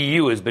 The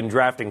EU has been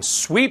drafting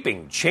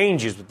sweeping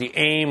changes with the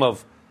aim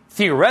of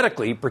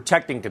theoretically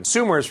protecting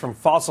consumers from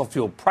fossil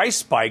fuel price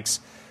spikes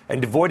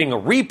and avoiding a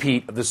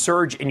repeat of the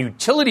surge in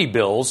utility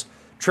bills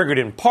triggered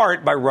in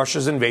part by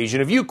Russia's invasion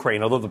of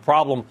Ukraine, although the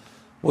problem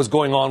was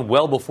going on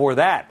well before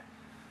that.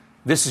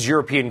 This is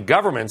European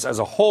governments as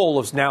a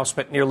whole have now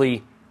spent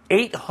nearly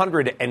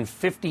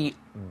 $850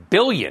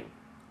 billion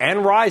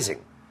and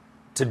rising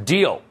to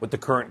deal with the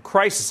current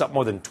crisis, up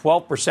more than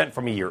 12%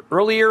 from a year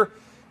earlier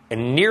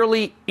and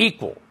nearly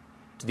equal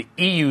to the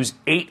EU's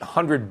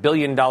 $800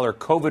 billion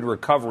COVID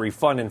recovery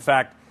fund. In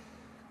fact,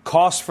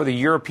 costs for the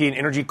European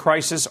energy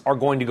crisis are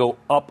going to go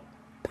up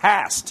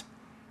past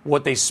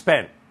what they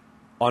spent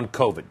on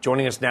COVID.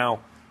 Joining us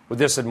now with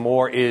this and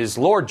more is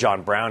Lord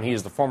John Brown. He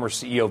is the former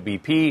CEO of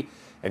BP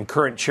and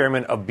current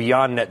chairman of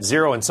Beyond Net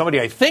Zero. And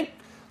somebody, I think,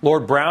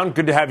 Lord Brown,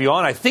 good to have you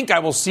on. I think I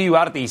will see you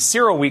out at the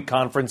Zero Week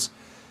conference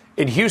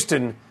in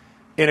Houston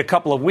in a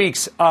couple of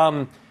weeks.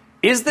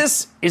 Is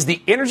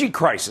the energy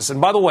crisis,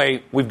 and by the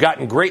way, we've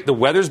gotten great, the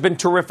weather's been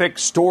terrific,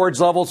 storage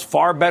levels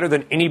far better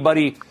than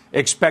anybody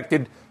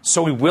expected,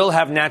 so we will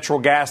have natural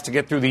gas to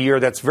get through the year.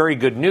 That's very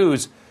good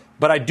news.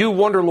 But I do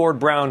wonder, Lord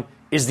Brown,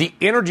 is the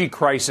energy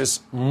crisis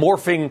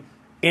morphing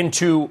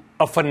into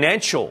a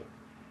financial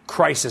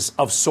crisis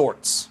of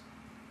sorts?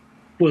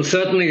 Well,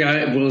 certainly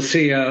we'll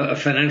see a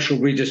financial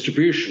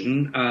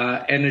redistribution.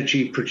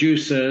 Energy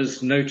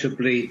producers,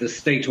 notably the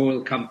state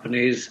oil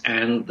companies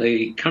and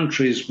the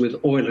countries with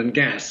oil and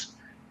gas,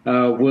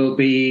 will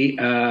be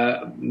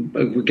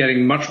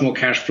getting much more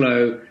cash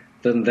flow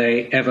than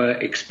they ever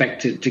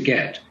expected to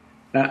get.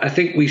 I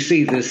think we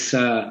see this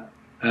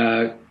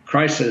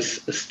crisis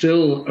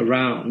still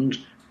around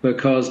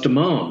because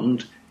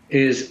demand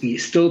is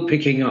still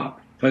picking up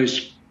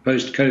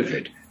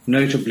post-COVID,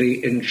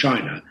 notably in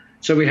China.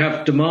 So we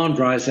have demand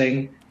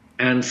rising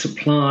and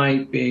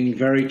supply being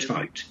very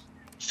tight.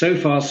 So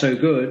far, so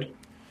good.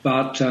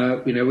 But,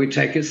 we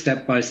take it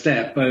step by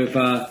step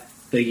over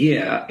the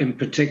year, in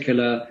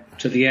particular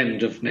to the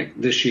end of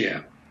this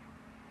year.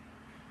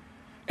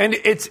 And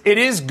it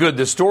is good.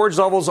 The storage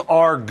levels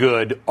are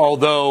good,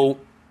 although,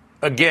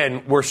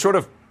 again, we're sort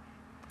of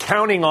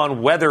counting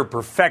on weather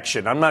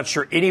perfection. I'm not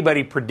sure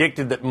anybody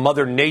predicted that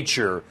Mother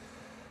Nature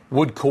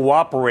would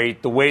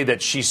cooperate the way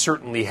that she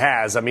certainly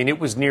has. I mean, it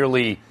was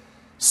nearly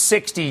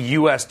 60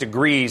 U.S.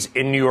 degrees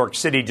in New York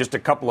City just a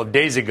couple of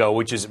days ago,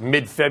 which is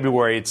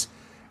mid-February.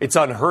 It's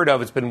unheard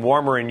of. It's been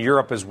warmer in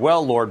Europe as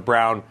well, Lord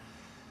Brown.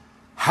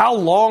 How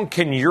long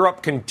can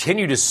Europe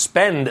continue to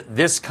spend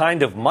this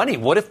kind of money?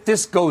 What if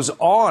this goes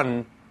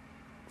on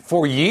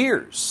for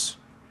years?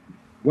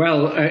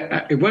 Well,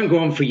 it won't go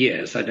on for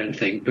years, I don't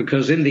think,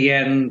 because in the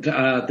end,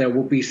 there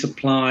will be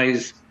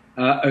supplies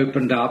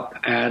opened up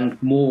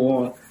and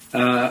more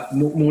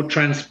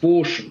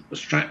transportation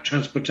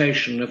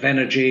of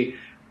energy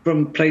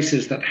from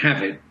places that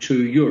have it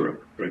to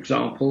Europe, for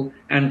example,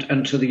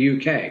 and to the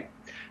UK.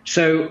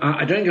 So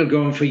I don't think it'll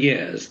go on for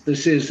years.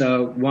 This is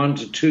a 1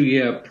 to 2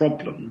 year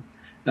problem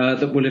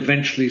that will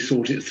eventually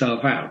sort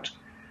itself out.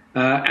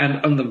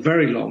 And on the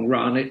very long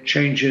run, it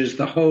changes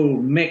the whole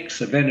mix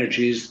of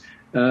energies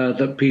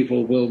that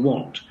people will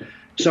want.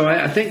 So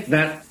I think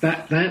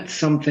that's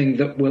something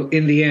that will,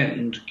 in the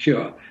end,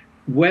 cure.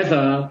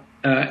 Weather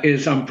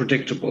is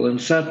unpredictable, and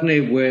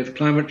certainly with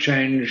climate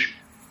change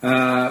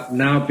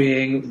now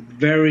being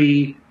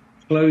very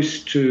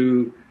close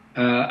to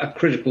a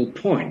critical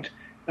point,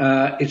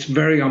 it's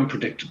very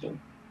unpredictable,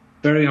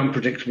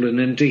 and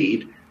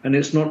indeed, and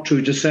it's not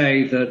true to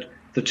say that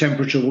the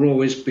temperature will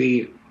always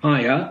be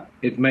higher.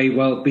 It may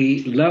well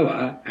be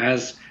lower,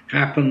 as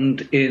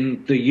happened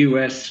in the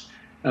US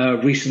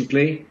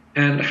recently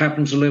and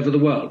happens all over the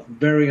world.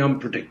 Very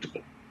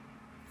unpredictable.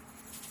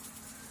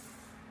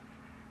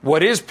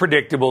 What is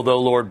predictable, though,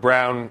 Lord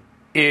Brown,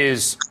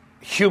 is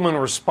human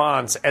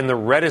response and the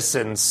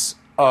reticence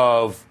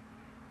of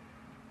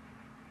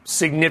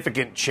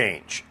significant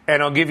change.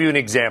 And I'll give you an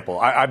example.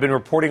 I've been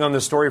reporting on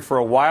this story for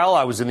a while.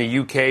 I was in the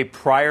UK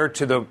prior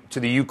to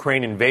the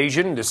Ukraine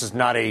invasion. This is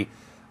not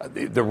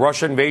the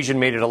Russia invasion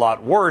made it a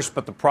lot worse,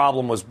 but the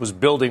problem was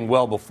building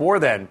well before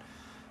then.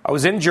 I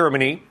was in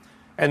Germany,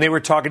 and they were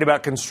talking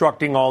about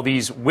constructing all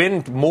these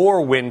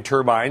more wind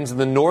turbines in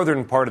the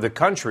northern part of the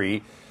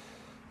country.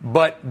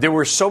 But there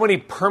were so many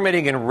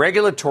permitting and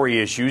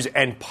regulatory issues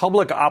and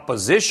public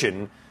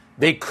opposition,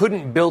 they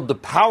couldn't build the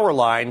power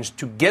lines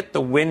to get the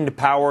wind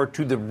power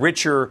to the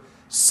richer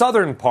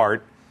southern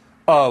part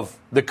of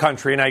the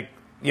country. And I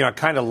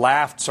kind of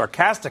laughed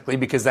sarcastically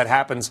because that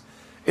happens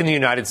in the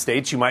United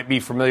States. You might be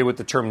familiar with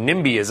the term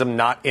NIMBYism,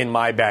 not in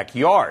my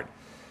backyard.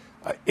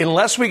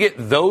 Unless we get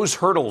those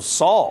hurdles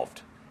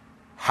solved,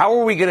 how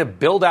are we going to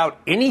build out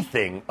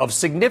anything of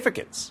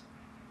significance?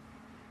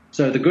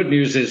 So the good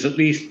news is at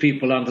least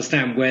people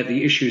understand where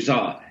the issues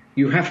are.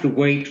 You have to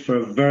wait for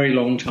a very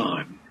long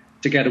time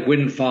to get a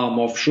wind farm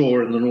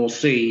offshore in the North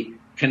Sea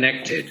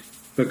connected,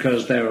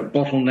 because there are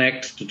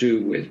bottlenecks to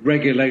do with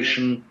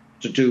regulation,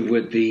 to do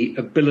with the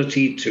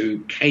ability to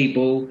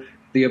cable,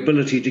 the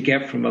ability to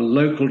get from a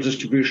local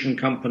distribution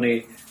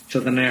company to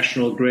the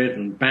national grid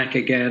and back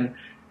again.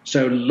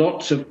 So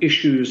lots of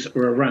issues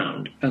are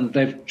around, and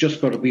they've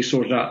just got to be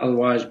sorted out.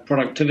 Otherwise,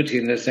 productivity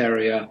in this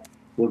area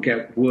will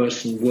get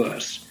worse and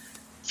worse.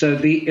 So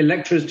the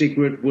electricity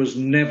grid was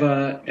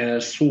never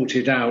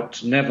sorted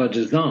out, never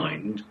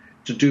designed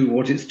to do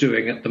what it's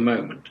doing at the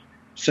moment.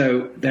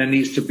 So there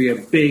needs to be a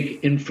big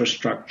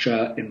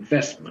infrastructure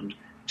investment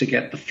to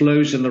get the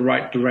flows in the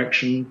right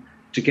direction,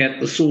 to get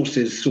the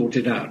sources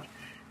sorted out.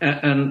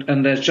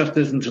 And there just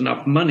isn't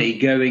enough money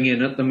going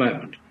in at the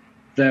moment.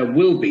 There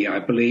will be, I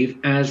believe,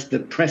 as the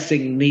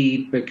pressing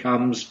need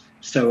becomes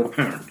so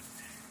apparent.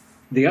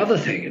 The other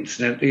thing,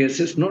 incidentally, is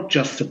it's not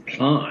just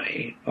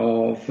supply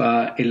of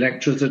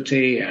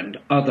electricity and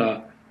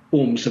other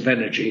forms of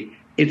energy,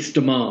 it's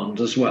demand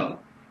as well.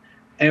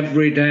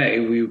 Every day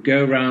we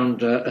go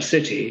around a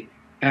city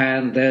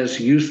and there's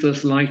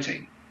useless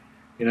lighting.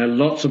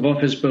 Lots of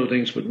office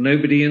buildings with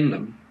nobody in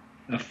them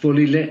are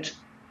fully lit.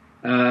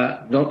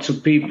 Lots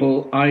of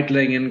people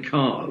idling in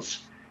cars.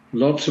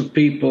 Lots of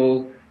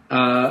people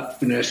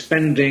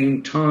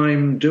spending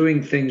time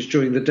doing things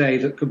during the day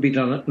that could be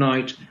done at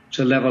night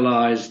to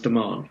levelize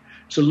demand.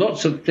 So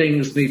lots of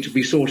things need to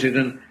be sorted,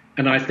 and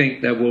I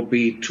think there will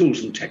be tools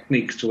and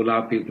techniques to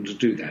allow people to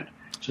do that.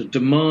 So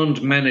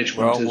demand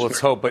management is... Well, let's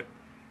hope it.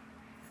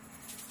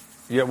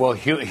 Yeah, well,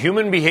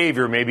 human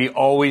behavior may be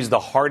always the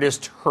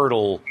hardest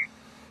hurdle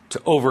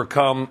to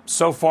overcome.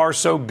 So far,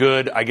 so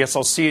good. I guess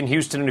I'll see you in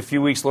Houston in a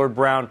few weeks, Lord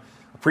Brown.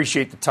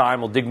 Appreciate the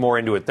time. We'll dig more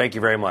into it. Thank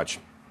you very much.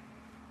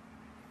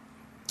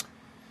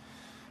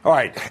 All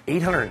right,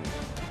 $800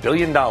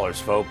 billion,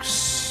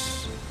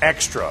 folks,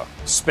 extra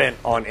spent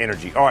on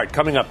energy. All right,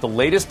 coming up, the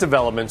latest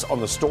developments on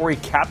the story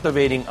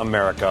captivating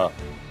America.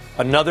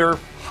 Another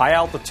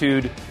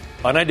high-altitude,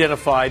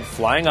 unidentified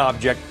flying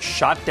object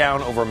shot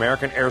down over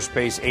American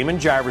airspace. Eamon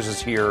Javers is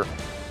here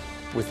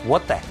with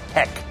what the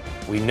heck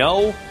we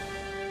know,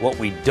 what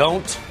we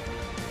don't,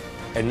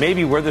 and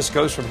maybe where this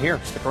goes from here.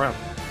 Stick around.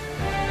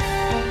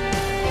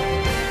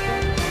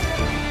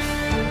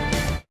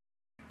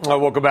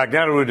 Welcome back.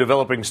 Now to a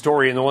developing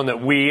story, and the one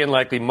that we, and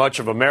likely much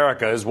of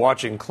America, is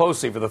watching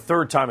closely. For the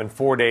third time in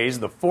 4 days,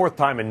 the fourth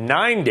time in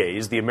 9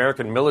 days, the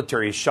American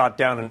military shot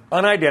down an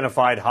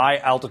unidentified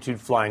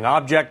high-altitude flying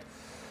object.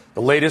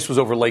 The latest was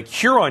over Lake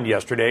Huron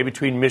yesterday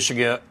between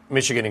Michigan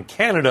and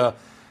Canada.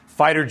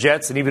 Fighter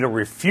jets and even a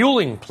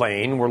refueling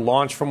plane were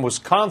launched from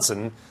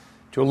Wisconsin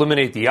to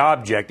eliminate the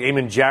object.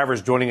 Eamon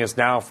Javers joining us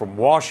now from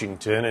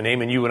Washington. And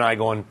Eamon, you and I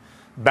going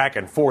back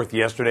and forth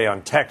yesterday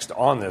on text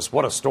on this.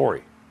 What a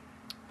story.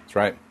 That's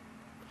right.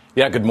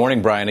 Yeah, good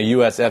morning, Brian. A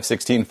U.S.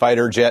 F-16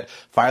 fighter jet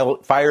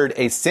fired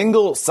a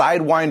single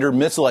Sidewinder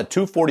missile at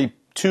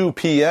 2:42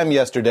 p.m.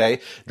 yesterday,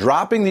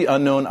 dropping the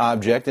unknown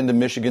object into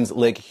Michigan's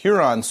Lake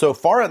Huron. So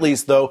far, at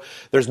least, though,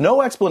 there's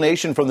no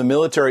explanation from the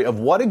military of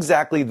what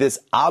exactly this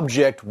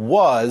object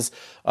was,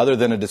 other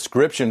than a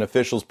description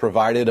officials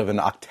provided of an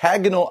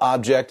octagonal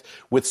object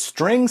with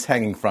strings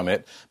hanging from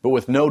it, but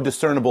with no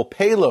discernible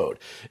payload.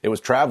 It was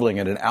traveling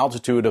at an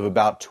altitude of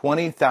about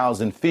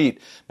 20,000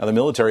 feet. Now, the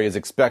military is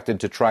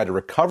expected to try to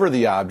recover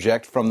the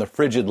object from the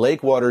frigid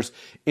lake waters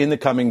in the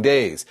coming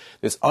days.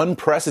 This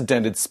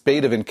unprecedented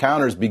spate of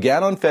encounters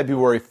began on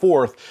February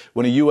 4th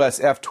when a U.S.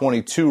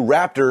 F-22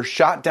 Raptor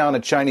shot down a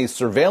Chinese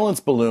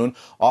surveillance balloon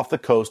off the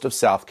coast of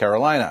South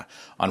Carolina.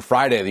 On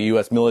Friday, the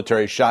U.S.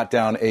 military shot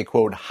down a,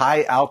 quote,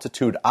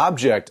 high-altitude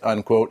object,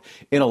 unquote,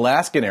 in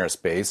Alaskan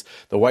airspace.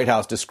 The White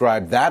House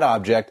described that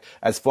object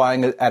as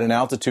flying at an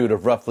altitude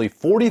of roughly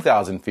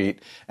 40,000 feet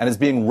and as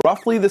being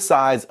roughly the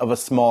size of a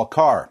small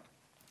car.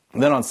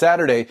 Then on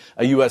Saturday,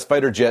 a U.S.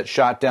 fighter jet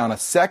shot down a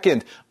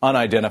second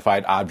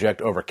unidentified object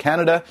over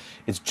Canada.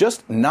 It's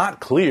just not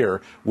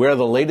clear where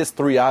the latest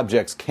 3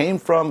 objects came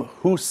from,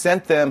 who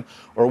sent them,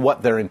 or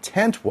what their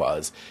intent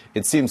was.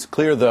 It seems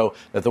clear, though,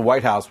 that the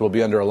White House will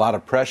be under a lot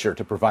of pressure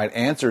to provide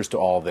answers to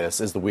all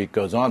this as the week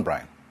goes on,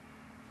 Brian.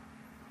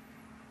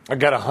 I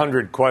got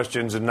 100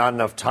 questions and not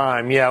enough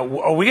time. Yeah,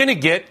 are we going to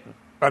get,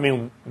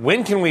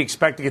 when can we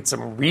expect to get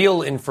some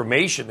real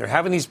information? They're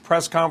having these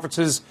press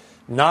conferences,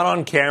 not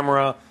on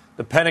camera.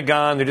 The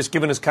Pentagon, they're just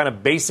giving us kind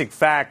of basic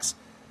facts.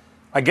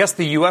 I guess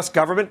the U.S.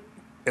 government,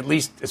 at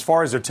least as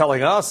far as they're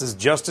telling us, is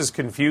just as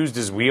confused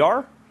as we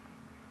are.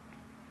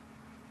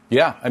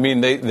 Yeah,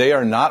 they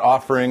are not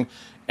offering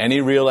any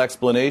real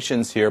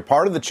explanations here.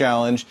 Part of the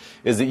challenge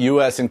is that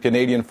U.S. and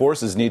Canadian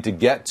forces need to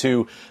get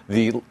to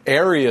the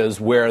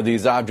areas where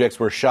these objects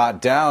were shot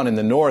down in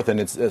the north, and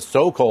it's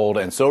so cold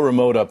and so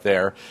remote up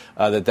there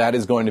that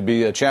is going to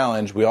be a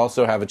challenge. We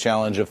also have a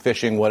challenge of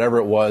fishing whatever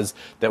it was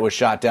that was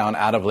shot down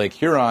out of Lake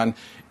Huron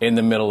in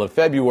the middle of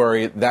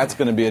February. That's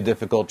going to be a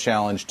difficult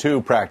challenge,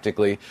 too,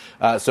 practically.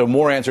 So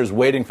more answers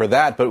waiting for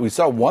that. But we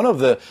saw one of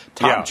the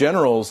top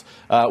generals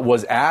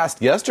was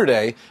asked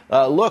yesterday,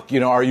 look,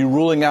 are you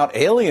ruling out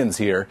aliens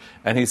here?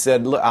 And he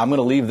said, look, I'm going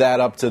to leave that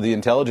up to the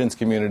intelligence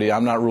community.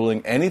 I'm not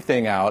ruling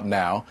anything out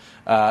now.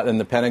 And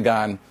the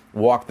Pentagon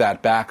walked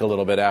that back a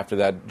little bit after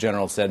that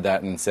general said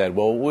that and said,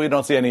 well, we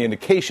don't see any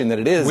indication that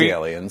it is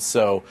aliens.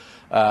 So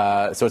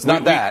it's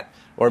not that,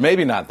 or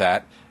maybe not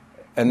that.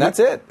 And that's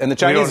it. And the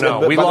Chinese,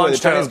 the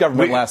Chinese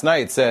government last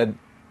night said,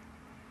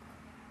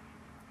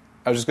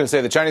 I was just going to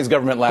say, the Chinese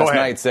government last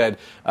night said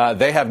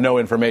they have no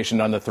information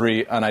on the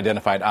 3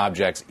 unidentified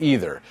objects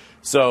either.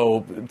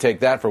 So take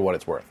that for what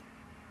it's worth.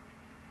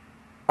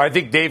 I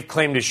think they've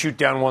claimed to shoot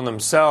down one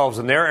themselves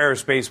in their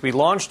airspace. We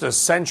launched a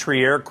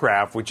Sentry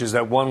aircraft, which is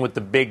that one with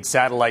the big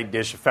satellite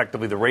dish,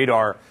 effectively the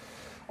radar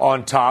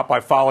on top.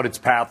 I followed its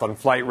path on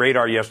flight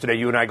radar yesterday.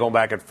 You and I going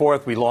back and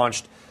forth. We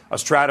launched a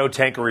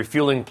Stratotank, a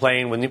refueling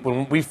plane.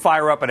 When we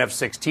fire up an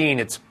F-16,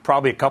 it's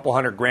probably a couple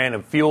 $100,000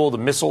 of fuel. The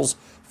missiles,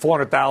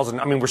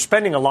 $400,000. We're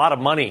spending a lot of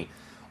money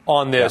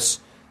on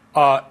this.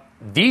 Yeah.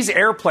 These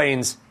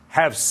airplanes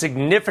have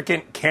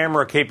significant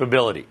camera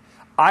capability.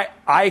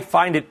 I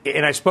find it,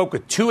 and I spoke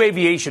with 2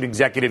 aviation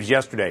executives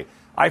yesterday.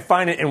 I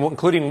find it,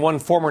 including one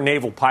former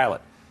naval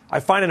pilot, I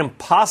find it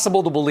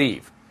impossible to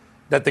believe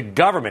that the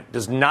government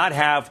does not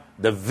have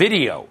the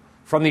video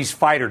from these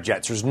fighter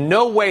jets. There's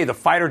no way the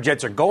fighter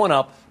jets are going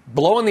up,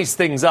 blowing these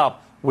things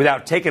up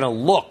without taking a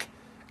look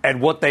at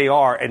what they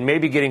are and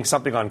maybe getting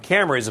something on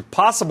camera. Is it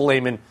possible,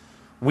 Eamon,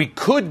 we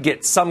could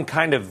get some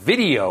kind of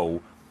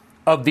video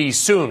of these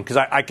soon? Because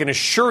I can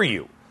assure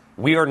you,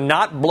 we are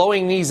not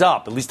blowing these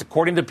up, at least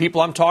according to people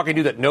I'm talking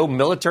to that know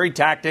military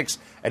tactics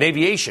and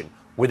aviation,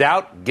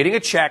 without getting a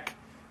check,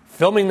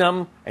 filming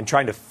them, and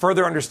trying to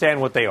further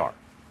understand what they are.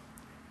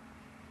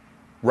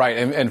 Right,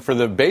 and for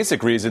the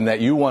basic reason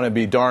that you want to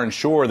be darn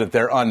sure that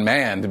they're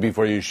unmanned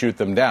before you shoot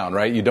them down,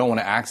 right? You don't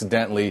want to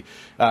accidentally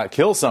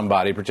kill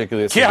somebody,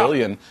 particularly a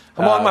civilian.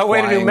 I'm on my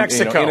way to New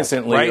Mexico.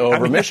 Innocently right?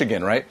 over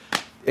Michigan, right?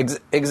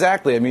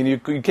 Exactly. You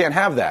can't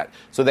have that.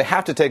 So they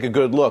have to take a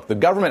good look. The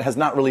government has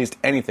not released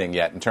anything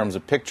yet in terms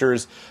of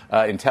pictures,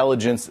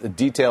 intelligence,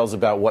 details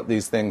about what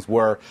these things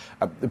were.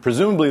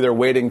 Presumably they're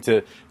waiting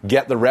to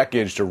get the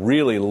wreckage to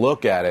really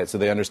look at it so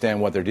they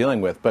understand what they're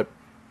dealing with. But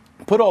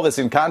put all this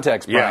in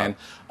context, Brian,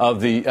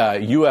 of the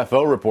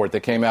UFO report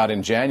that came out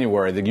in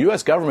January. The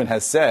U.S. government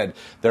has said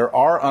there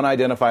are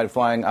unidentified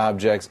flying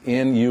objects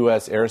in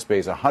U.S.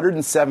 airspace,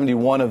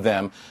 171 of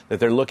them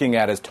that they're looking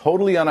at as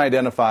totally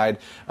unidentified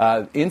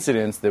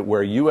incidents that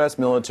where U.S.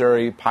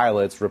 military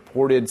pilots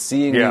reported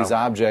seeing these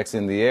objects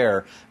in the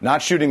air,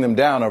 not shooting them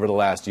down over the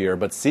last year,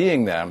 but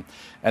seeing them.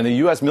 And the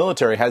U.S.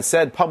 military has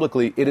said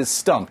publicly it is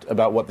stumped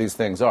about what these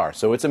things are.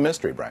 So it's a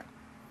mystery, Brian.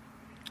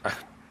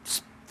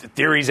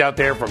 Theories out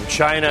there from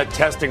China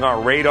testing our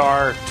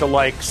radar to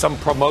like some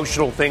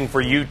promotional thing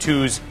for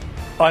U2's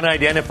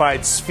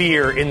unidentified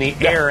sphere in the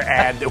air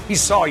ad that we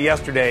saw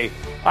yesterday.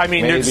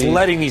 They're just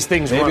letting these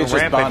things run it's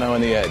rampant. Just Bono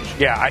on the edge.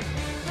 Yeah,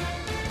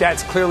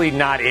 that's clearly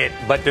not it.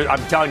 But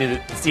I'm telling you,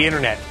 it's the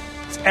internet.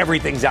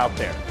 Everything's out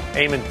there.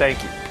 Eamon,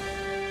 thank you.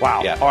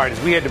 Wow. Yeah. All right,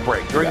 as we head to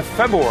break. During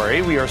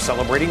February, we are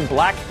celebrating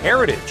Black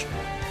Heritage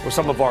with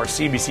some of our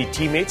CNBC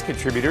teammates,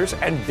 contributors,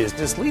 and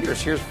business leaders.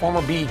 Here's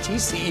former BET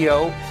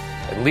CEO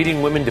and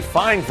Leading Women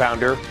Define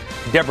founder,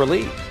 Deborah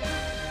Lee.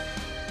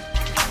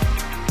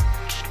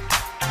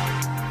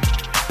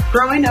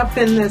 Growing up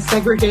in the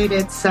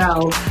segregated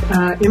South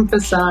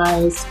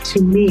emphasized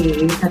to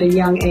me at a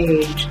young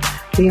age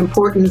the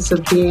importance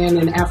of being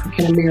an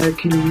African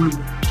American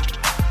woman.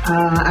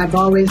 I've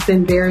always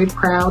been very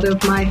proud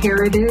of my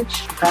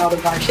heritage, proud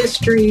of our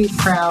history,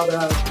 proud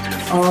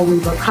of all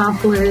we've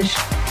accomplished.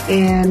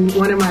 And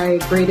one of my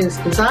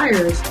greatest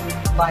desires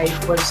in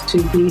life was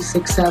to be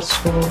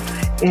successful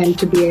and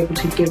to be able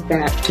to give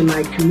back to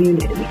my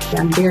community.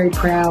 I'm very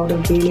proud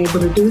of being able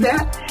to do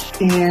that,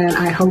 and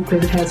I hope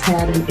it has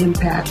had an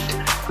impact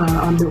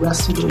on the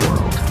rest of the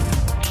world.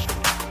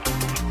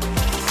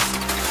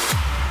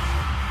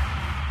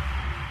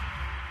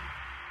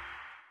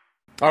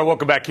 All right,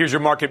 welcome back. Here's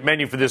your market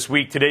menu for this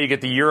week. Today, you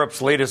get the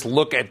Europe's latest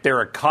look at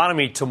their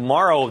economy.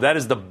 Tomorrow, that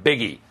is the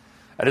biggie.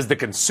 That is the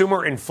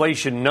consumer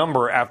inflation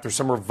number after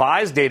some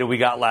revised data we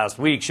got last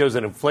week shows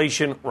that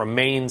inflation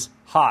remains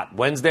hot.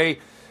 Wednesday,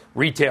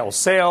 retail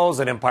sales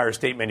and Empire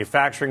State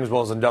Manufacturing, as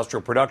well as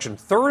industrial production.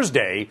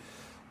 Thursday,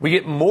 we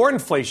get more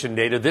inflation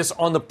data, this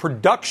on the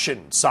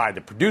production side,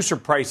 the producer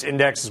price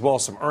index, as well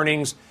as some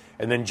earnings.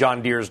 And then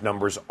John Deere's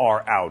numbers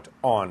are out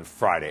on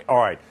Friday. All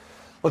right.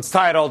 Let's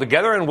tie it all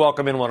together and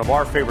welcome in one of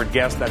our favorite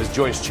guests. That is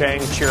Joyce Chang,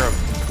 Chair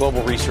of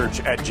Global Research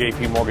at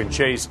JPMorgan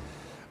Chase.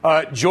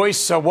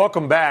 Joyce,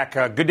 welcome back.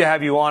 Good to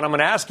have you on. I'm going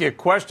to ask you a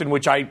question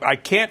which I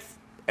can't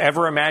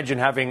ever imagine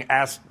having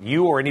asked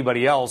you or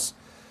anybody else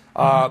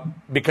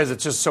because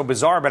it's just so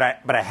bizarre, but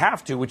I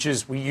have to, which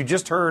is you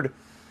just heard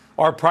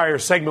our prior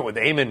segment with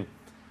Eamon.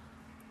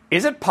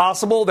 Is it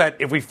possible that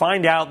if we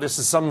find out this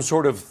is some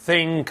sort of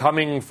thing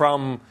coming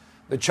from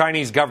the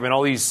Chinese government,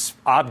 all these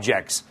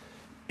objects,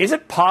 is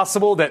it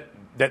possible that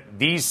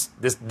this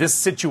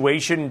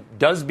situation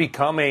does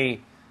become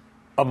a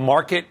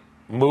market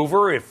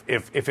mover if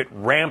it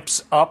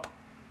ramps up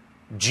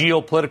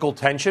geopolitical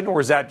tension,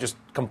 or is that just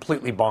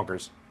completely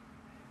bonkers?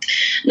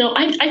 No,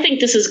 I think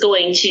this is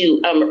going to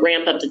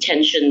ramp up the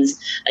tensions.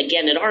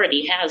 Again, it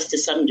already has to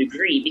some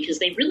degree because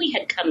they really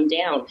had come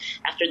down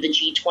after the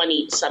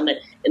G20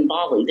 summit in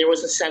Bali. There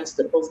was a sense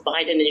that both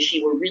Biden and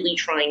Xi were really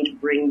trying to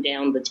bring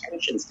down the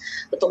tensions.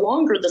 But the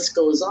longer this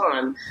goes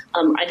on,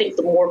 I think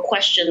the more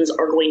questions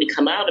are going to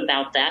come out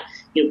about that.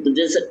 You know, the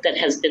visit that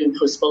has been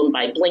postponed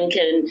by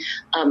Blinken,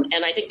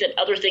 and I think that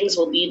other things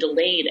will be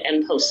delayed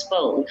and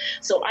postponed.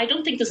 So I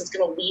don't think this is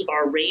going to leave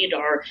our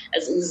radar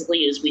as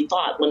easily as we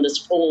thought when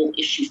this whole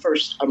issue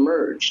first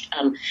emerged.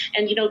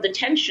 And, you know, the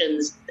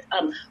tensions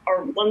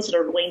are ones that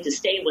are going to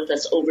stay with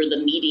us over the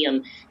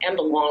medium and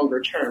the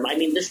longer term. I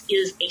mean, this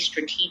is a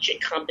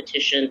strategic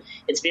competition.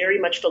 It's very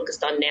much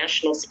focused on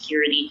national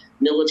security,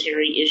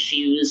 military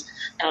issues,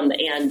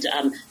 and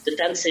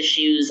defense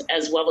issues,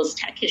 as well as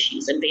tech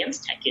issues,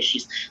 advanced tech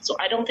issues. So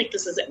I don't think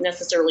this is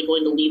necessarily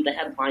going to leave the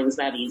headlines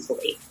that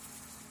easily.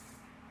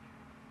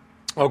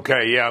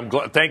 Okay, yeah,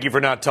 thank you for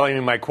not telling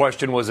me my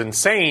question was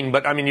insane.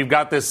 But, I mean, you've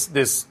got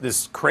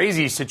this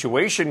crazy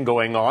situation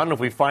going on. If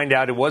we find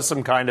out it was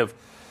some kind of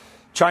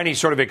Chinese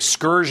sort of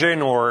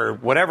excursion or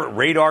whatever,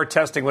 radar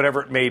testing,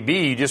 whatever it may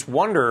be, you just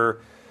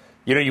wonder,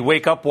 you know, you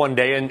wake up one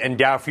day and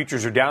Dow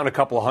futures are down a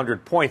couple of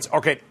 100 points.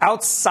 Okay,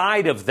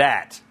 outside of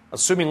that,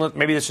 assuming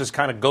maybe this just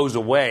kind of goes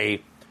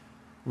away,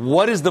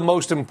 what is the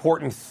most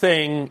important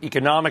thing,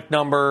 economic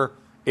number,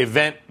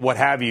 event, what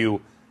have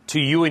you, to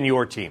you and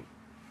your team?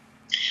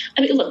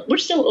 I mean, look, we're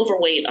still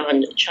overweight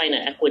on China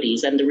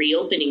equities, and the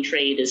reopening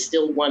trade is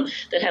still one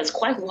that has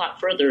quite a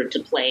lot further to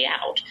play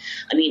out.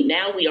 I mean,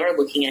 now we are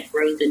looking at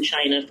growth in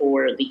China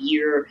for the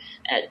year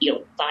at,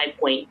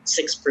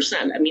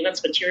 5.6%. I mean,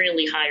 that's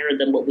materially higher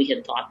than what we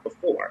had thought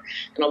before.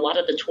 And a lot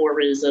of the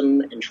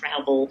tourism and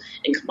travel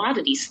and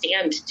commodities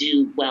stand to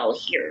do well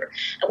here.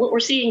 And what we're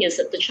seeing is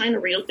that the China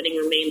reopening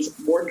remains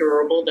more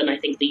durable than I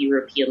think the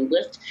European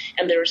lift.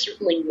 And there are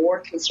certainly more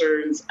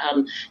concerns,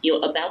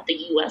 about the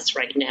U.S.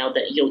 right now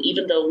that,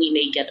 even though we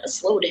may get a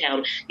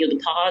slowdown,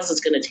 the pause is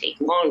going to take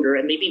longer,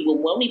 and maybe we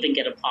won't even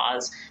get a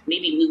pause.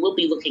 Maybe we will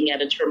be looking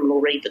at a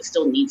terminal rate that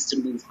still needs to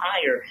move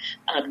higher,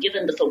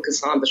 given the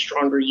focus on the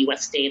stronger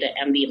U.S. data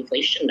and the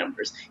inflation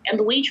numbers and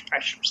the wage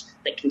pressures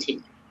that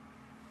continue.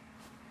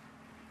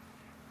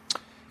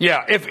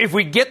 Yeah, if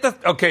we get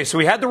so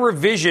we had the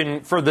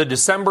revision for the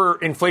December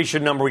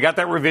inflation number. We got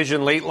that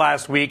revision late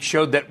last week,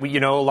 showed that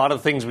a lot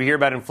of things we hear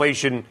about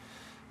inflation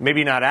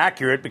maybe not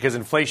accurate because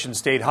inflation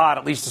stayed hot,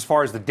 at least as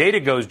far as the data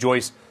goes,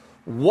 Joyce.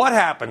 What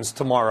happens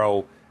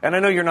tomorrow? And I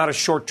know you're not a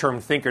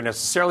short-term thinker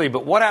necessarily,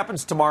 but what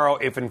happens tomorrow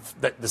if the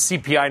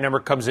CPI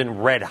number comes in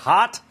red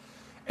hot?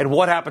 And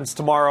what happens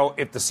tomorrow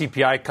if the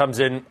CPI comes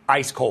in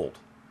ice cold?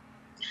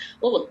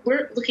 Well, look,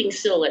 we're looking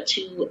still at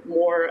two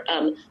more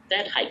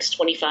Fed hikes,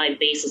 25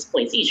 basis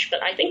points each.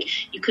 But I think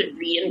you could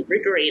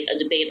reinvigorate a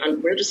debate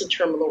on where does the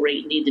terminal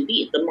rate need to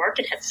be. The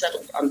market had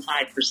settled on 5%,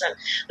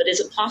 but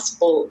is it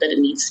possible that it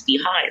needs to be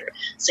higher?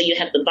 So you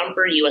have the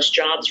bumper U.S.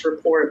 jobs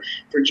report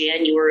for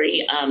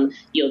January.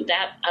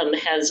 That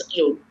has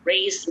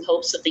raised some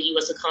hopes that the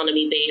U.S.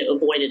 economy may have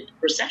avoided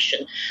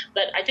recession.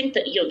 But I think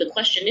that the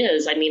question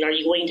is, are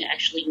you going to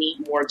actually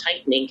need more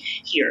tightening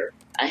here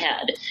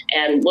ahead?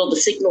 And will the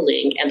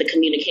signaling and the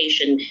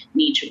communication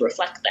need to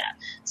reflect that?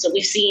 So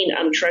we've seen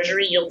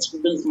Treasury yields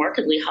move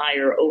markedly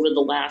higher over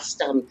the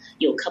last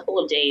couple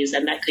of days,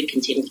 and that could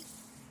continue.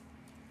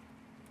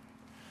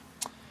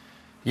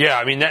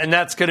 Yeah, and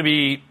that's going to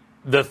be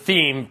the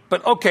theme.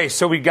 But okay,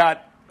 so we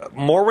got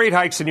more rate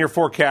hikes in your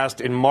forecast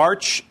in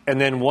March,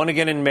 and then one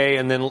again in May,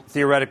 and then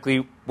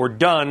theoretically we're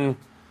done.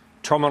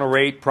 Terminal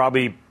rate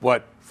probably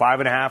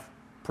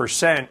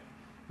 5.5%,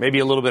 maybe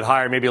a little bit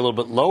higher, maybe a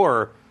little bit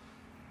lower.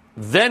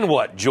 Then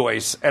what,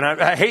 Joyce? And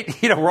I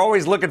hate, we're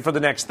always looking for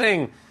the next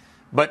thing,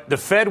 but the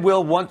Fed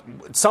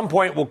at some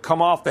point will come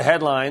off the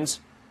headlines.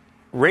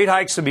 Rate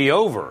hikes will be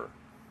over.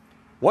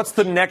 What's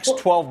the next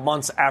 12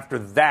 months after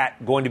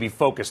that going to be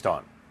focused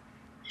on?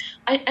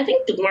 I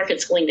think the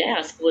market's going to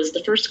ask, was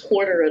the first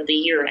quarter of the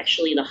year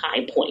actually the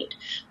high point?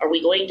 Are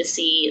we going to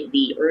see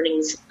the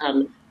earnings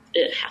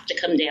have to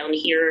come down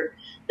here?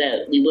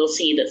 That we will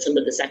see that some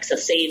of this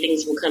excess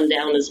savings will come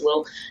down as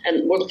well.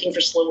 And we're looking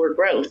for slower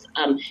growth,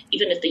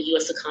 even if the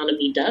U.S.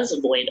 economy does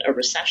avoid a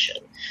recession.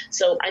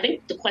 So I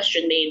think the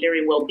question may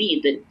very well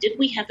be that did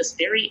we have this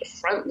very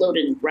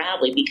front-loaded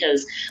rally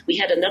because we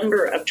had a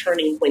number of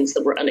turning points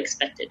that were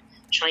unexpected?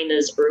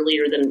 China's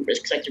earlier than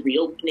expected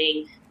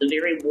reopening, the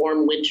very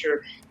warm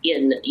winter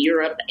in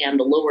Europe, and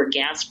the lower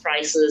gas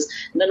prices,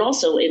 and then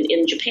also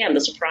in Japan,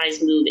 the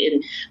surprise move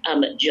in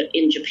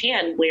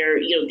Japan, where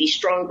the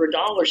stronger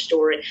dollar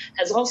story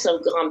has also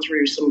gone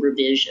through some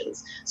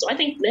revisions. So I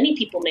think many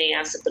people may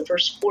ask if the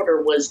first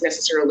quarter was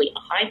necessarily a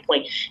high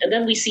point, and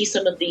then we see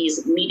some of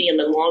these medium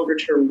and longer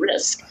term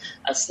risks,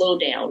 a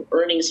slowdown,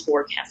 earnings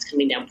forecasts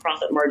coming down,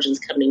 profit margins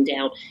coming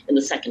down in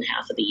the second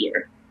half of the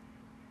year.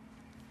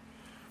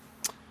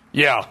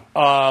 Yeah.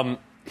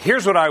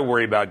 Here's what I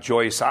worry about,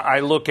 Joyce.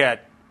 I look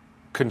at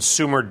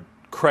consumer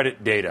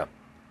credit data,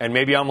 and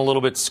maybe I'm a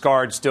little bit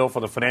scarred still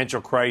from the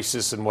financial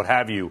crisis and what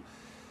have you.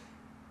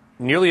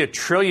 Nearly $1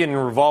 trillion in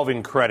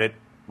revolving credit.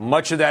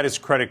 Much of that is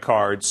credit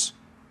cards,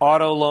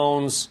 auto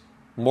loans,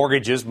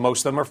 mortgages. Most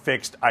of them are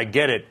fixed. I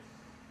get it.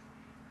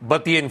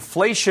 But the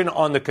inflation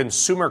on the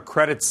consumer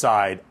credit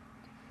side,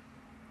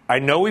 I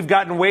know we've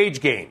gotten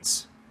wage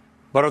gains,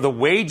 but are the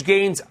wage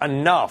gains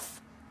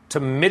enough to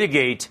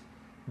mitigate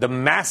the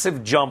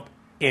massive jump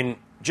in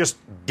just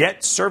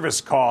debt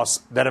service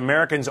costs that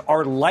Americans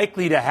are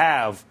likely to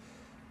have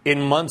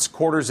in months,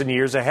 quarters, and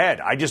years ahead?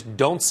 I just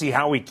don't see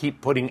how we keep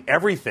putting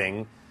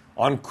everything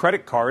on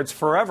credit cards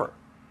forever.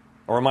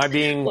 Or am I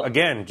being,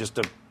 again, just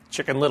a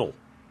Chicken Little?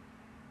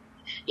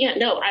 Yeah,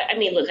 no, I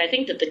mean, look, I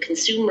think that the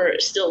consumer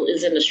still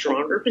is in a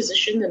stronger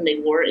position than they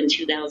were in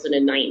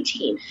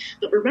 2019.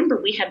 But remember,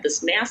 we had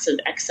this massive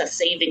excess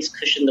savings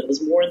cushion that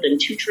was more than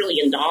 $2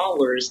 trillion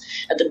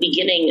at the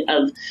beginning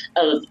of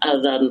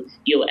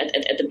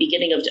at the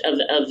beginning of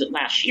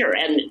last year,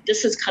 and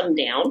this has come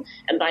down.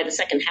 And by the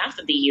second half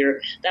of the year,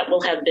 that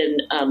will have been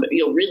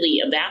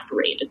really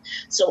evaporated.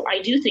 So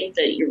I do think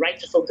that you're right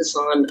to focus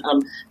on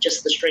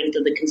just the strength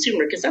of the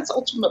consumer, because that's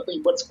ultimately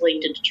what's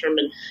going to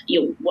determine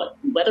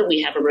whether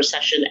we have a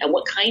recession and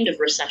what kind of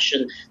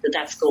recession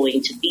that's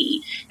going to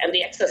be. And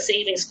the excess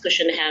savings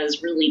cushion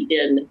has really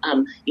been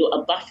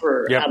a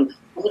buffer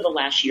over the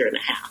last year and a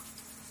half.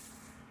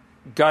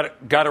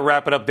 Got to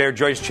wrap it up there.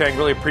 Joyce Chang,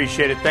 really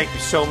appreciate it. Thank you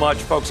so much,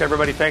 folks.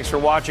 Everybody, thanks for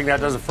watching.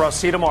 That does it for us.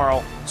 See you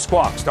tomorrow.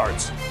 Squawk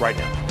starts right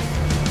now.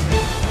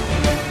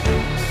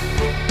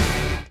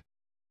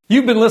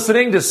 You've been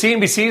listening to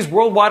CNBC's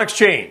Worldwide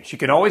Exchange. You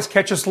can always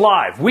catch us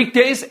live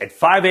weekdays at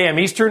 5 a.m.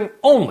 Eastern,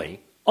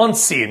 only on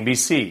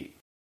CNBC.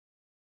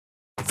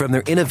 From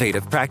their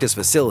innovative practice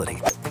facility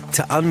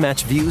to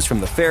unmatched views from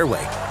the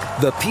fairway,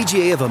 the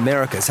PGA of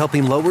America is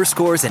helping lower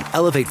scores and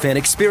elevate fan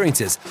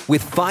experiences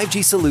with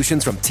 5G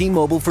solutions from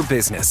T-Mobile for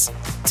Business.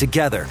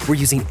 Together, we're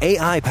using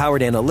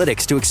AI-powered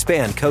analytics to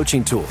expand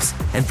coaching tools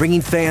and bringing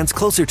fans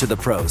closer to the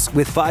pros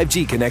with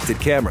 5G connected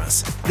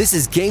cameras. This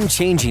is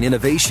game-changing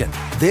innovation.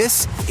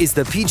 This is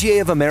the PGA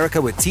of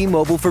America with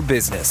T-Mobile for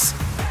Business.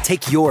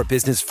 Take your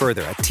business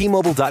further at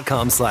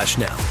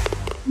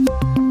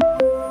T-Mobile.com/now.